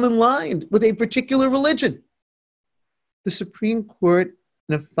become aligned with a particular religion. The Supreme Court,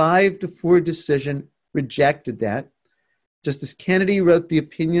 in a 5-4 decision, rejected that. Justice Kennedy wrote the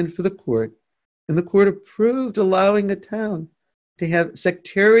opinion for the court, and the court approved allowing a town to have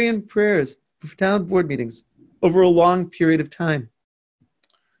sectarian prayers for town board meetings over a long period of time.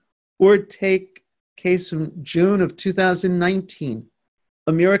 Or take a case from June of 2019,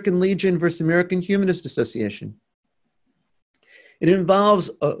 American Legion versus American Humanist Association. It involves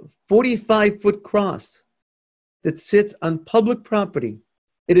a 45-foot cross that sits on public property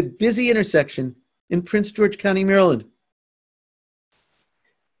at a busy intersection in Prince George County, Maryland.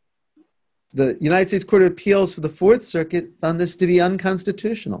 The United States Court of Appeals for the Fourth Circuit found this to be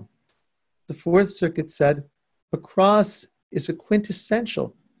unconstitutional. The Fourth Circuit said a cross is a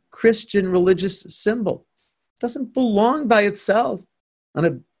quintessential Christian religious symbol. It doesn't belong by itself on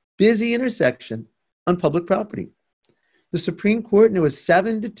a busy intersection on public property. The Supreme Court, and it was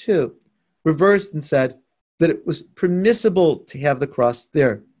 7-2, reversed and said that it was permissible to have the cross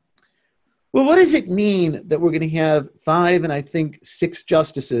there. Well, what does it mean that we're going to have 5 and I think 6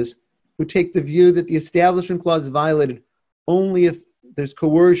 justices who take the view that the Establishment Clause is violated only if there's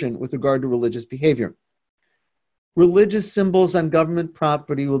coercion with regard to religious behavior? Religious symbols on government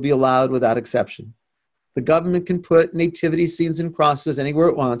property will be allowed without exception. The government can put nativity scenes and crosses anywhere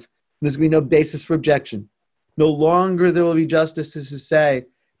it wants. There's going to be no basis for objection. No longer there will be justices who say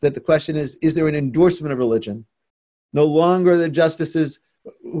that the question is there an endorsement of religion? No longer the justices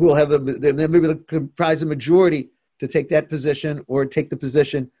who will have they're maybe to comprise a majority to take that position or take the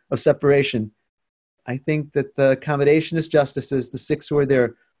position of separation. I think that the accommodationist justices, the 6 who are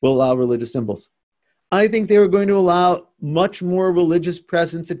there, will allow religious symbols. I think they were going to allow much more religious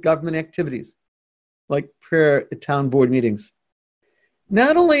presence at government activities, like prayer at town board meetings.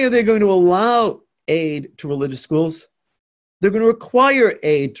 Not only are they going to allow aid to religious schools, they're going to require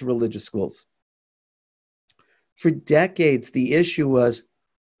aid to religious schools. For decades, the issue was,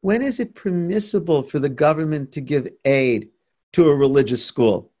 when is it permissible for the government to give aid to a religious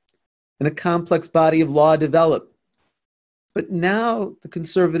school? And a complex body of law developed. But now the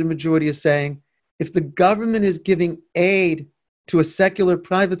conservative majority is saying, if the government is giving aid to a secular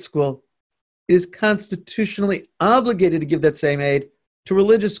private school, it is constitutionally obligated to give that same aid to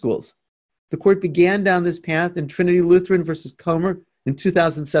religious schools. The court began down this path in Trinity Lutheran versus Comer in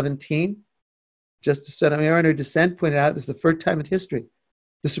 2017. Justice Sotomayor, in her dissent, pointed out this is the first time in history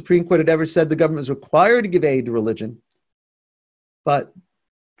the Supreme Court had ever said the government was required to give aid to religion. But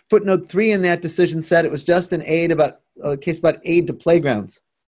footnote 3 in that decision said it was just a case about aid to playgrounds.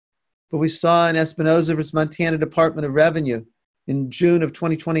 But we saw in Espinoza versus Montana Department of Revenue in June of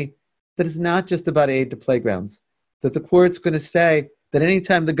 2020 that it's not just about aid to playgrounds, that the court's going to say that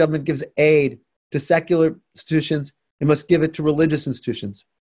anytime the government gives aid to secular institutions, it must give it to religious institutions.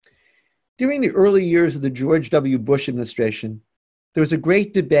 During the early years of the George W. Bush administration, there was a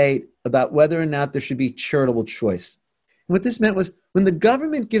great debate about whether or not there should be charitable choice. And what this meant was, When the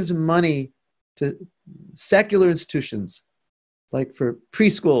government gives money to secular institutions, like for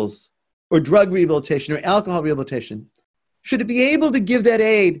preschools or drug rehabilitation or alcohol rehabilitation, should it be able to give that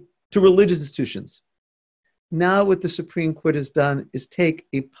aid to religious institutions? Now what the Supreme Court has done is take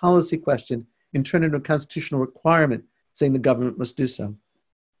a policy question and turn it into a constitutional requirement, saying the government must do so.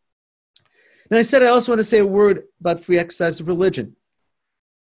 And I said I also want to say a word about free exercise of religion.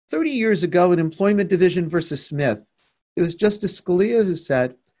 30 years ago in Employment Division versus Smith, it was Justice Scalia who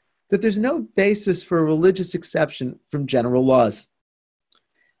said that there's no basis for a religious exception from general laws,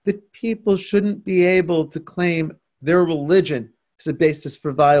 that people shouldn't be able to claim their religion as a basis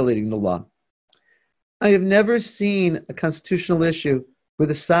for violating the law. I have never seen a constitutional issue where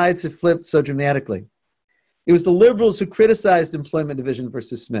the sides have flipped so dramatically. It was the liberals who criticized Employment Division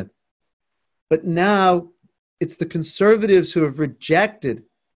versus Smith. But now it's the conservatives who have rejected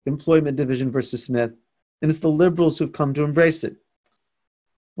Employment Division versus Smith, and it's the liberals who've come to embrace it.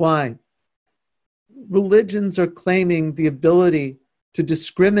 Why? Religions are claiming the ability to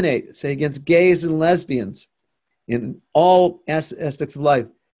discriminate, say, against gays and lesbians in all aspects of life.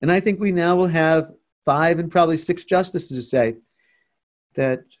 And I think we now will have 5 and probably 6 justices who say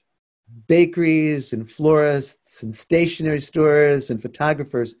that bakeries and florists and stationery stores and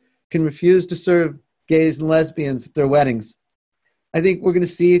photographers can refuse to serve gays and lesbians at their weddings. I think we're going to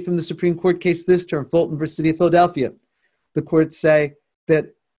see from the Supreme Court case this term, Fulton versus City of Philadelphia, the courts say that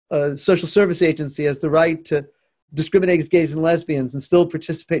a social service agency has the right to discriminate against gays and lesbians and still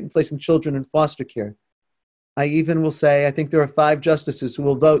participate in placing children in foster care. I even will say I think there are 5 justices who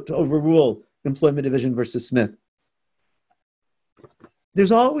will vote to overrule Employment Division versus Smith.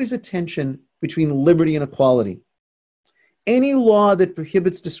 There's always a tension between liberty and equality. Any law that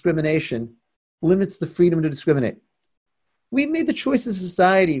prohibits discrimination limits the freedom to discriminate. We've made the choice as a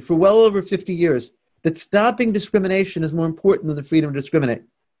society for well over 50 years that stopping discrimination is more important than the freedom to discriminate.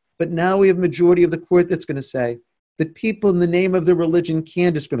 But now we have a majority of the court that's going to say that people in the name of their religion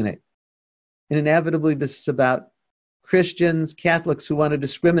can discriminate. And inevitably, this is about Christians, Catholics who want to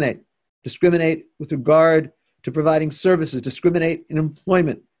discriminate with regard to providing services, discriminate in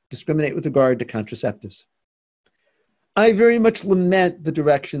employment, discriminate with regard to contraceptives. I very much lament the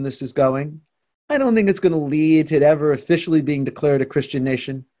direction this is going. I don't think it's going to lead to it ever officially being declared a Christian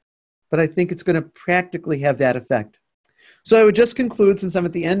nation, but I think it's going to practically have that effect. So I would just conclude, since I'm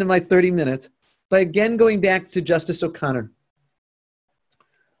at the end of my 30 minutes, by again going back to Justice O'Connor.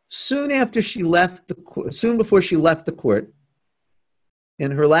 Soon before she left the court,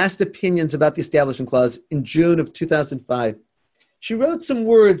 in her last opinions about the Establishment Clause in June of 2005, she wrote some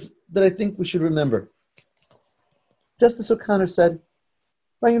words that I think we should remember. Justice O'Connor said,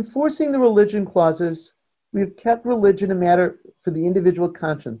 "By enforcing the religion clauses, we have kept religion a matter for the individual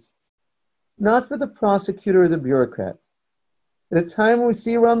conscience, not for the prosecutor or the bureaucrat. At a time when we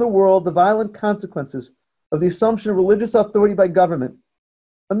see around the world the violent consequences of the assumption of religious authority by government,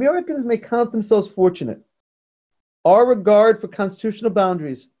 Americans may count themselves fortunate. Our regard for constitutional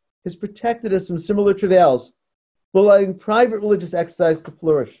boundaries has protected us from similar travails, allowing private religious exercise to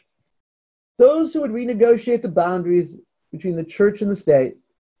flourish. Those who would renegotiate the boundaries between the church and the state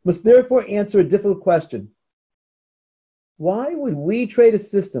must therefore answer a difficult question. Why would we trade a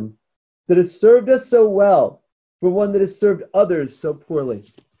system that has served us so well for one that has served others so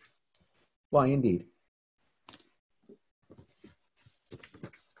poorly?" Why indeed?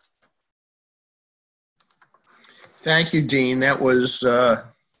 Thank you, Dean. That was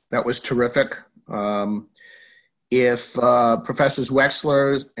terrific. If Professors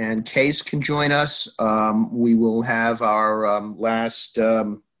Wexler and Case can join us, we will have our last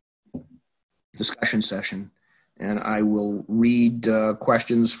discussion session, and I will read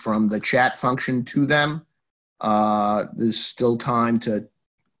questions from the chat function to them. There's still time to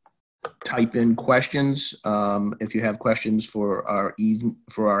type in questions if you have questions for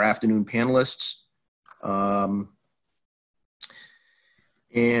our afternoon panelists.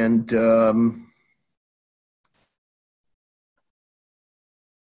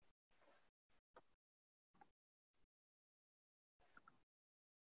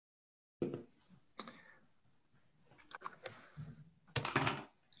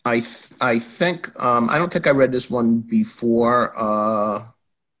 I think I don't think I read this one before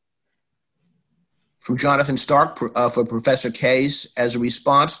from Jonathan Stark for Professor Case as a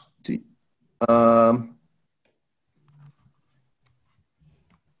response to.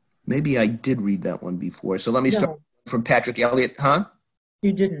 Maybe I did read that one before. So let me start from Patrick Elliott, huh?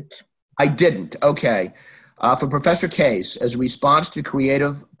 You didn't. I didn't. Okay. For Professor Case, as a response to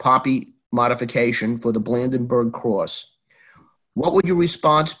creative poppy modification for the Blandenberg Cross, What would your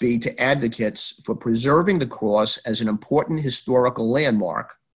response be to advocates for preserving the cross as an important historical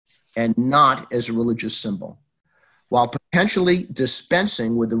landmark and not as a religious symbol, while potentially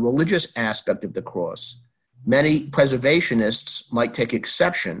dispensing with the religious aspect of the cross? Many preservationists might take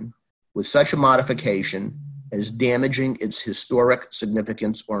exception with such a modification as damaging its historic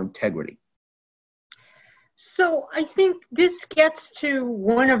significance or integrity. So I think this gets to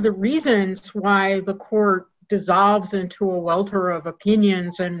one of the reasons why the court dissolves into a welter of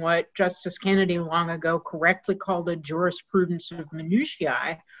opinions and what Justice Kennedy long ago correctly called a jurisprudence of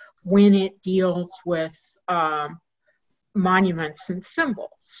minutiae when it deals with monuments and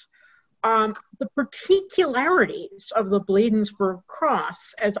symbols. The particularities of the Bladensburg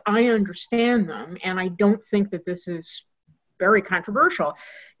Cross, as I understand them, and I don't think that this is very controversial,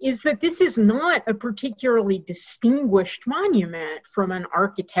 is that this is not a particularly distinguished monument from an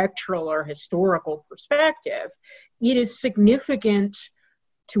architectural or historical perspective. It is significant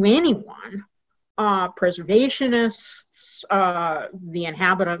to anyone, preservationists, the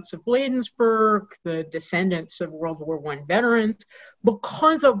inhabitants of Bladensburg, the descendants of World War I veterans,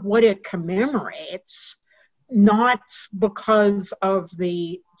 because of what it commemorates, not because of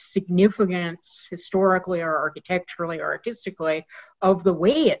the significance historically or architecturally or artistically of the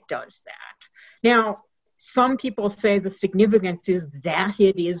way it does that. Now, some people say the significance is that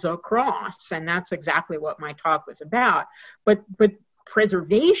it is a cross, and that's exactly what my talk was about. But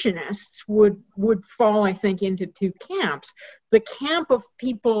preservationists would fall, I think, into two camps. The camp of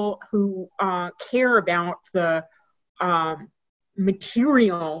people who care about the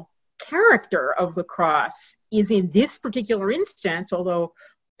material character of the cross is, in this particular instance, although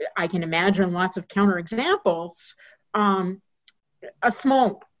I can imagine lots of counterexamples, a small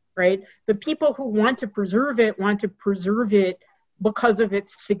one, right? The people who want to preserve it because of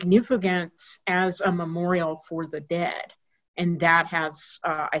its significance as a memorial for the dead. And that has,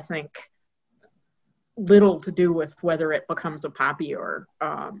 I think, little to do with whether it becomes a poppy or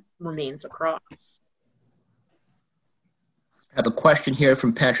remains a cross. I have a question here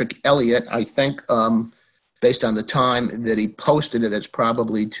from Patrick Elliott. I think based on the time that he posted it, it's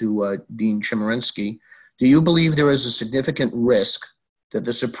probably to Dean Chemerinsky. Do you believe there is a significant risk that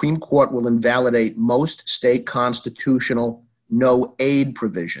the Supreme Court will invalidate most state constitutional no-aid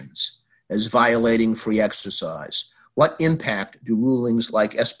provisions as violating free exercise? What impact do rulings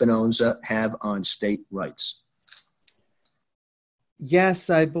like Espinoza have on state rights? Yes,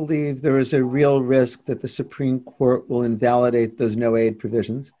 I believe there is a real risk that the Supreme Court will invalidate those no-aid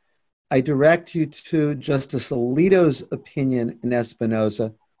provisions. I direct you to Justice Alito's opinion in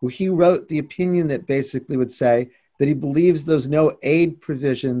Espinoza, where he wrote the opinion that basically would say that he believes those no-aid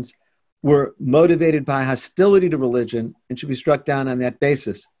provisions were motivated by hostility to religion and should be struck down on that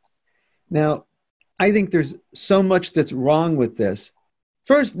basis. Now, I think there's so much that's wrong with this.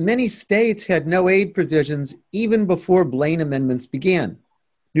 First, many states had no-aid provisions even before Blaine amendments began.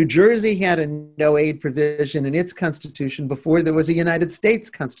 New Jersey had a no-aid provision in its constitution before there was a United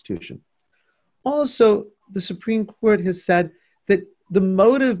States Constitution. Also, the Supreme Court has said that the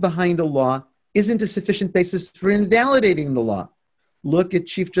motive behind a law isn't a sufficient basis for invalidating the law. Look at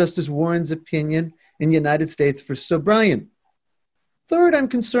Chief Justice Warren's opinion in United States v. O'Brien. Third, I'm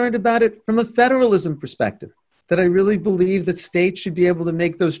concerned about it from a federalism perspective, that I really believe that states should be able to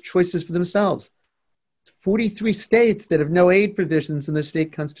make those choices for themselves. 43 states that have no-aid provisions in their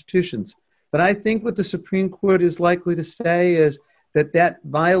state constitutions. But I think what the Supreme Court is likely to say is that that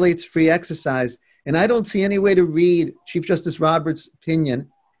violates free exercise. And I don't see any way to read Chief Justice Roberts'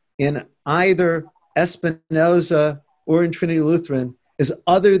 opinion in either Espinoza or in Trinity Lutheran as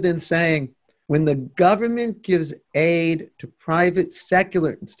other than saying when the government gives aid to private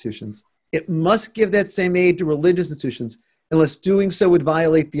secular institutions, it must give that same aid to religious institutions unless doing so would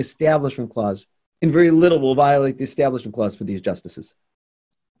violate the Establishment Clause. And very little will violate the Establishment Clause for these justices.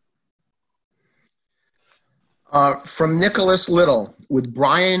 From Nicholas Little, with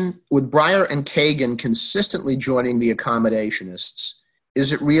Breyer and Kagan consistently joining the accommodationists,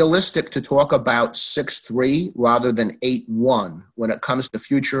 is it realistic to talk about 6-3 rather than 8-1 when it comes to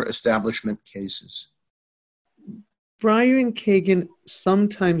future establishment cases? Breyer and Kagan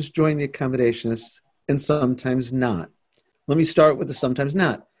sometimes join the accommodationists and sometimes not. Let me start with the sometimes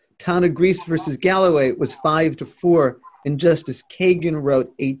not. Town of Greece versus Galloway was 5-4, and Justice Kagan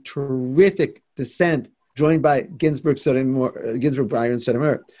wrote a terrific dissent joined by Ginsburg, Breyer, and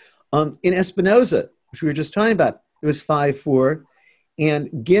Sotomayor. In Espinoza, which we were just talking about, it was 5-4, and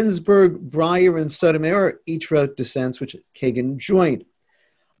Ginsburg, Breyer, and Sotomayor each wrote dissents, which Kagan joined.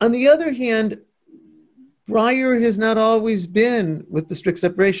 On the other hand, Breyer has not always been with the strict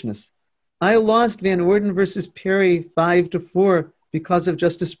separationists. I lost Van Orden versus Perry 5-4 because of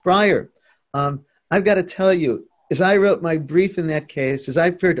Justice Breyer. I've got to tell you, as I wrote my brief in that case, as I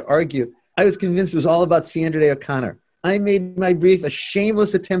prepared to argue, I was convinced it was all about Sandra Day O'Connor. I made my brief a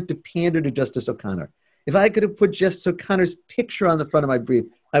shameless attempt to pander to Justice O'Connor. If I could have put Justice O'Connor's picture on the front of my brief,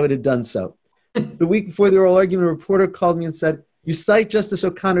 I would have done so. The week before the oral argument, a reporter called me and said, "You cite Justice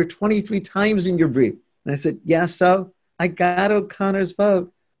O'Connor 23 times in your brief." And I said, "Yeah, so I got O'Connor's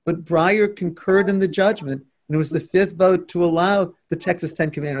vote, but Breyer concurred in the judgment, and it was the fifth vote to allow the Texas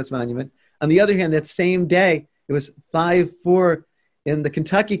Ten Commandments Monument. On the other hand, that same day, it was 5-4 in the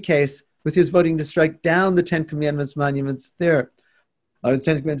Kentucky case with his voting to strike down the Ten Commandments monuments there, or the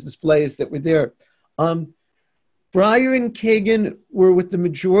Ten Commandments displays that were there. Breyer and Kagan were with the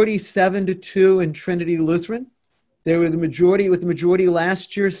majority 7-2 in Trinity Lutheran. They were the majority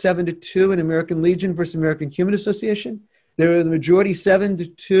last year, 7-2 in American Legion versus American Human Association. They were the majority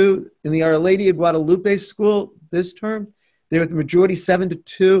 7-2 in the Our Lady of Guadalupe School this term. They were the majority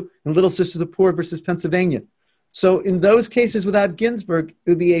 7-2 in Little Sisters of the Poor versus Pennsylvania. So in those cases without Ginsburg, it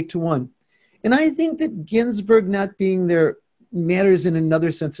would be 8-1. And I think that Ginsburg not being there matters in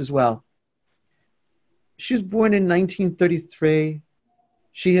another sense as well. She was born in 1933.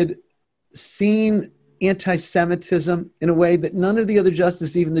 She had seen anti-Semitism in a way that none of the other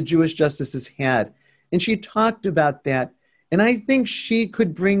justices, even the Jewish justices, had. And she talked about that. And I think she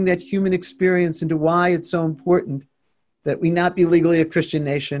could bring that human experience into why it's so important that we not be legally a Christian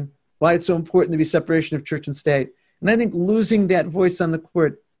nation, why it's so important to be separation of church and state. And I think losing that voice on the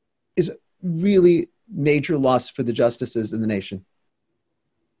court is really major loss for the justices in the nation.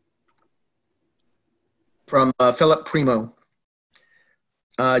 From Philip Primo.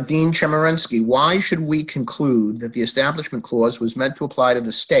 Dean Chemerinsky, why should we conclude that the Establishment Clause was meant to apply to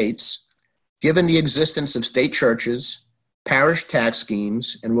the states, given the existence of state churches, parish tax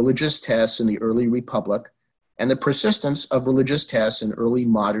schemes, and religious tests in the early republic, and the persistence of religious tests in early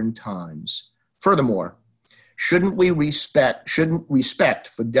modern times? Furthermore, shouldn't respect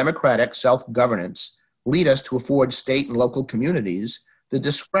for democratic self-governance lead us to afford state and local communities the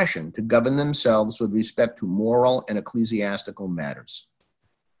discretion to govern themselves with respect to moral and ecclesiastical matters?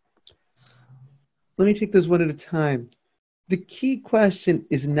 Let me take this one at a time. The key question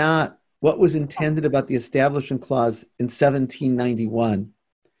is not what was intended about the Establishment Clause in 1791.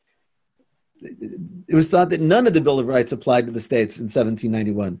 It was thought that none of the Bill of Rights applied to the states in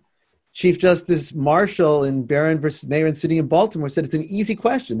 1791. Chief Justice Marshall in Barron versus Mayor and City in Baltimore said it's an easy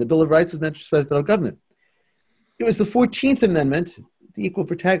question. The Bill of Rights was meant to the federal government. It was the 14th Amendment,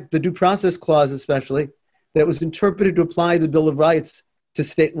 the Due Process Clause especially, that was interpreted to apply the Bill of Rights to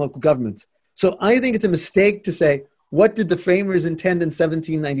state and local governments. So I think it's a mistake to say, what did the framers intend in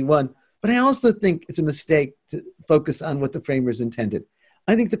 1791? But I also think it's a mistake to focus on what the framers intended.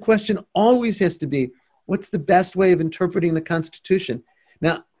 I think the question always has to be, what's the best way of interpreting the Constitution?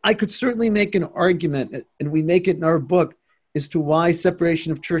 Now, I could certainly make an argument, and we make it in our book, as to why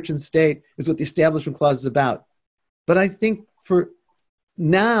separation of church and state is what the Establishment Clause is about. But I think for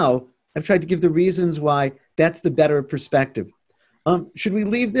now, I've tried to give the reasons why that's the better perspective. Should we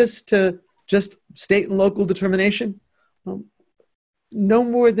leave this to just state and local determination? No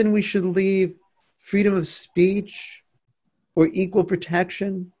more than we should leave freedom of speech or equal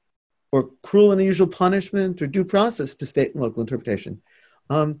protection or cruel and unusual punishment or due process to state and local interpretation.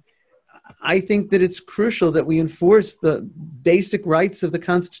 I think that it's crucial that we enforce the basic rights of the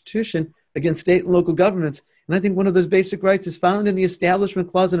Constitution against state and local governments. And I think one of those basic rights is found in the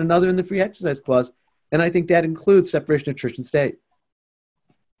Establishment Clause and another in the Free Exercise Clause. And I think that includes separation of church and state.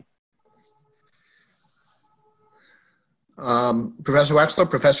 Professor Wexler,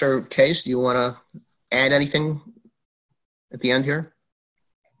 Professor Case, do you want to add anything at the end here?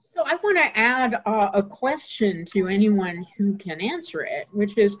 So I want to add a question to anyone who can answer it,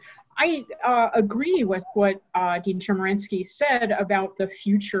 which is, I agree with what Dean Chemerinsky said about the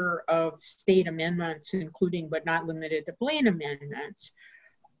future of state amendments, including but not limited to Blaine amendments.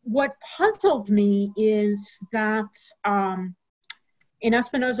 What puzzled me is that in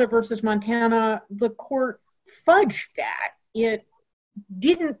Espinoza versus Montana, the court fudged that. It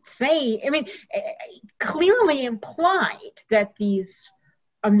didn't say, clearly implied that these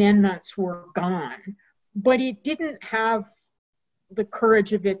amendments were gone, but it didn't have the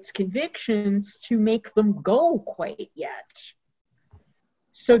courage of its convictions to make them go quite yet.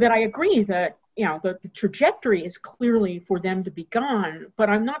 So that I agree that, the trajectory is clearly for them to be gone, but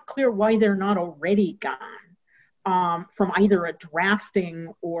I'm not clear why they're not already gone from either a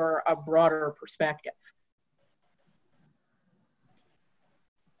drafting or a broader perspective.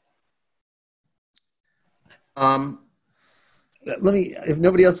 Let me, if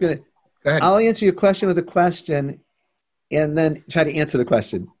nobody else is going to, Go ahead. I'll answer your question with a question and then try to answer the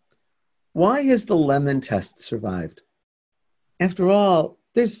question. Why has the Lemon Test survived? After all,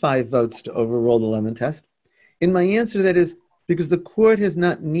 there's 5 votes to overrule the Lemon Test. And my answer to that is because the court has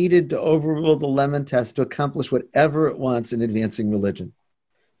not needed to overrule the Lemon Test to accomplish whatever it wants in advancing religion.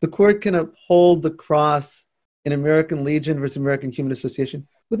 The court can uphold the cross in American Legion versus American Human Association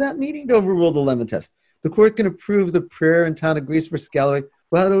without needing to overrule the Lemon Test. The court can approve the prayer in Town of Greece versus Galloway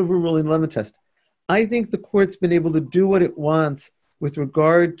without overruling the Lemon Test. I think the court's been able to do what it wants with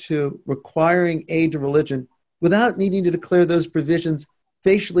regard to requiring aid to religion without needing to declare those provisions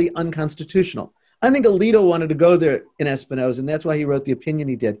facially unconstitutional. I think Alito wanted to go there in Espinoza, and that's why he wrote the opinion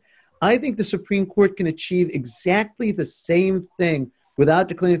he did. I think the Supreme Court can achieve exactly the same thing without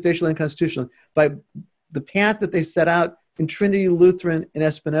declaring it facially unconstitutional by the path that they set out in Trinity Lutheran and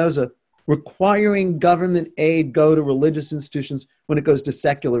Espinoza, requiring government aid go to religious institutions when it goes to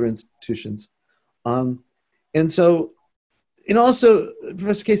secular institutions. And also,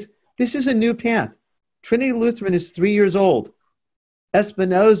 Professor Case, this is a new path. Trinity Lutheran is 3 years old.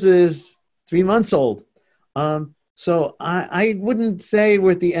 Espinoza is 3 months old. So I wouldn't say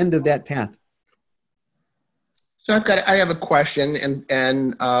we're at the end of that path. So I have a question,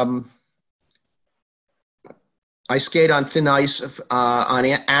 and I skate on thin ice on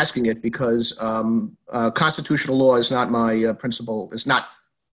asking it because constitutional law is not my principal. It's not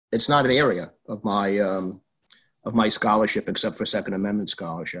an area of my scholarship except for Second Amendment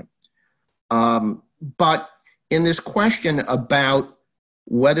scholarship. But in this question about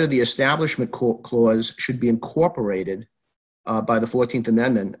whether the Establishment Clause should be incorporated by the 14th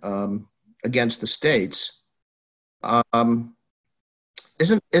Amendment against the states,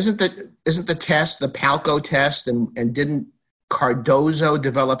 isn't the test the Palco test, and didn't Cardozo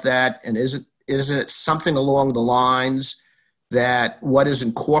develop that? And isn't it something along the lines that what is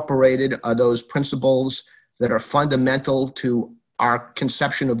incorporated are those principles that are fundamental to our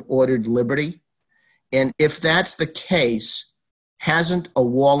conception of ordered liberty? And if that's the case, hasn't a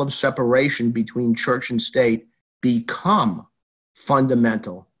wall of separation between church and state become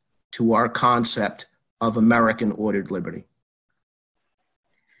fundamental to our concept of American ordered liberty?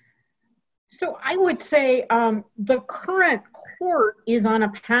 So I would say the current court is on a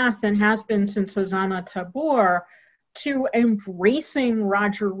path, and has been since Hosanna Tabor, to embracing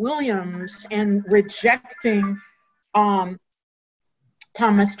Roger Williams and rejecting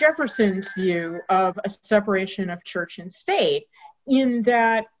Thomas Jefferson's view of a separation of church and state, in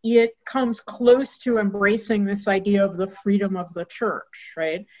that it comes close to embracing this idea of the freedom of the church,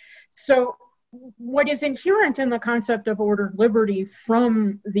 right? So what is inherent in the concept of ordered liberty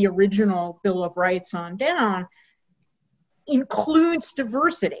from the original Bill of Rights on down includes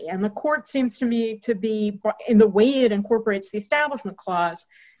diversity. And the court seems to me to be, in the way it incorporates the Establishment Clause,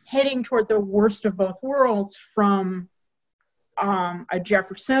 heading toward the worst of both worlds from a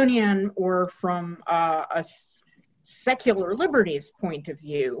Jeffersonian or from a secular liberties point of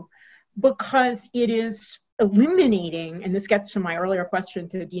view, because it is eliminating, and this gets to my earlier question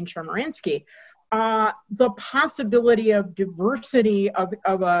to Dean Chemerinsky, the possibility of diversity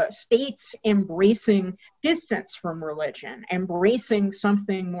of a states embracing distance from religion, embracing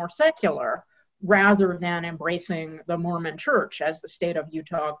something more secular, rather than embracing the Mormon Church, as the state of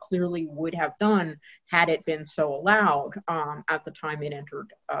Utah clearly would have done had it been so allowed at the time it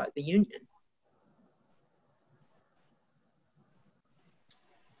entered the Union.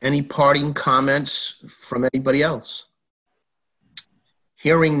 Any parting comments from anybody else?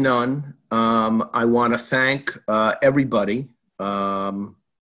 Hearing none, I want to thank everybody, the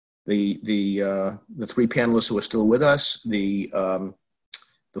 3 panelists who are still with us, the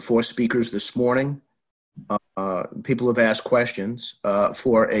 4 speakers this morning, people who have asked questions,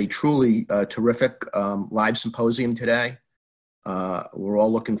 for a truly terrific live symposium today. We're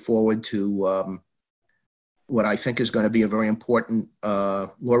all looking forward to what I think is going to be a very important law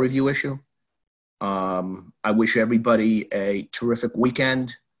review issue. I wish everybody a terrific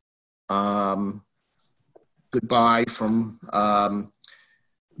weekend. Goodbye from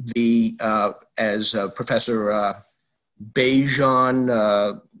as Professor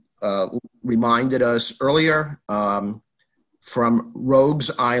Bejan reminded us earlier, from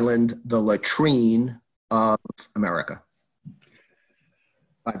Rogues Island, the latrine of America.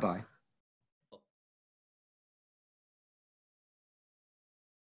 Bye-bye.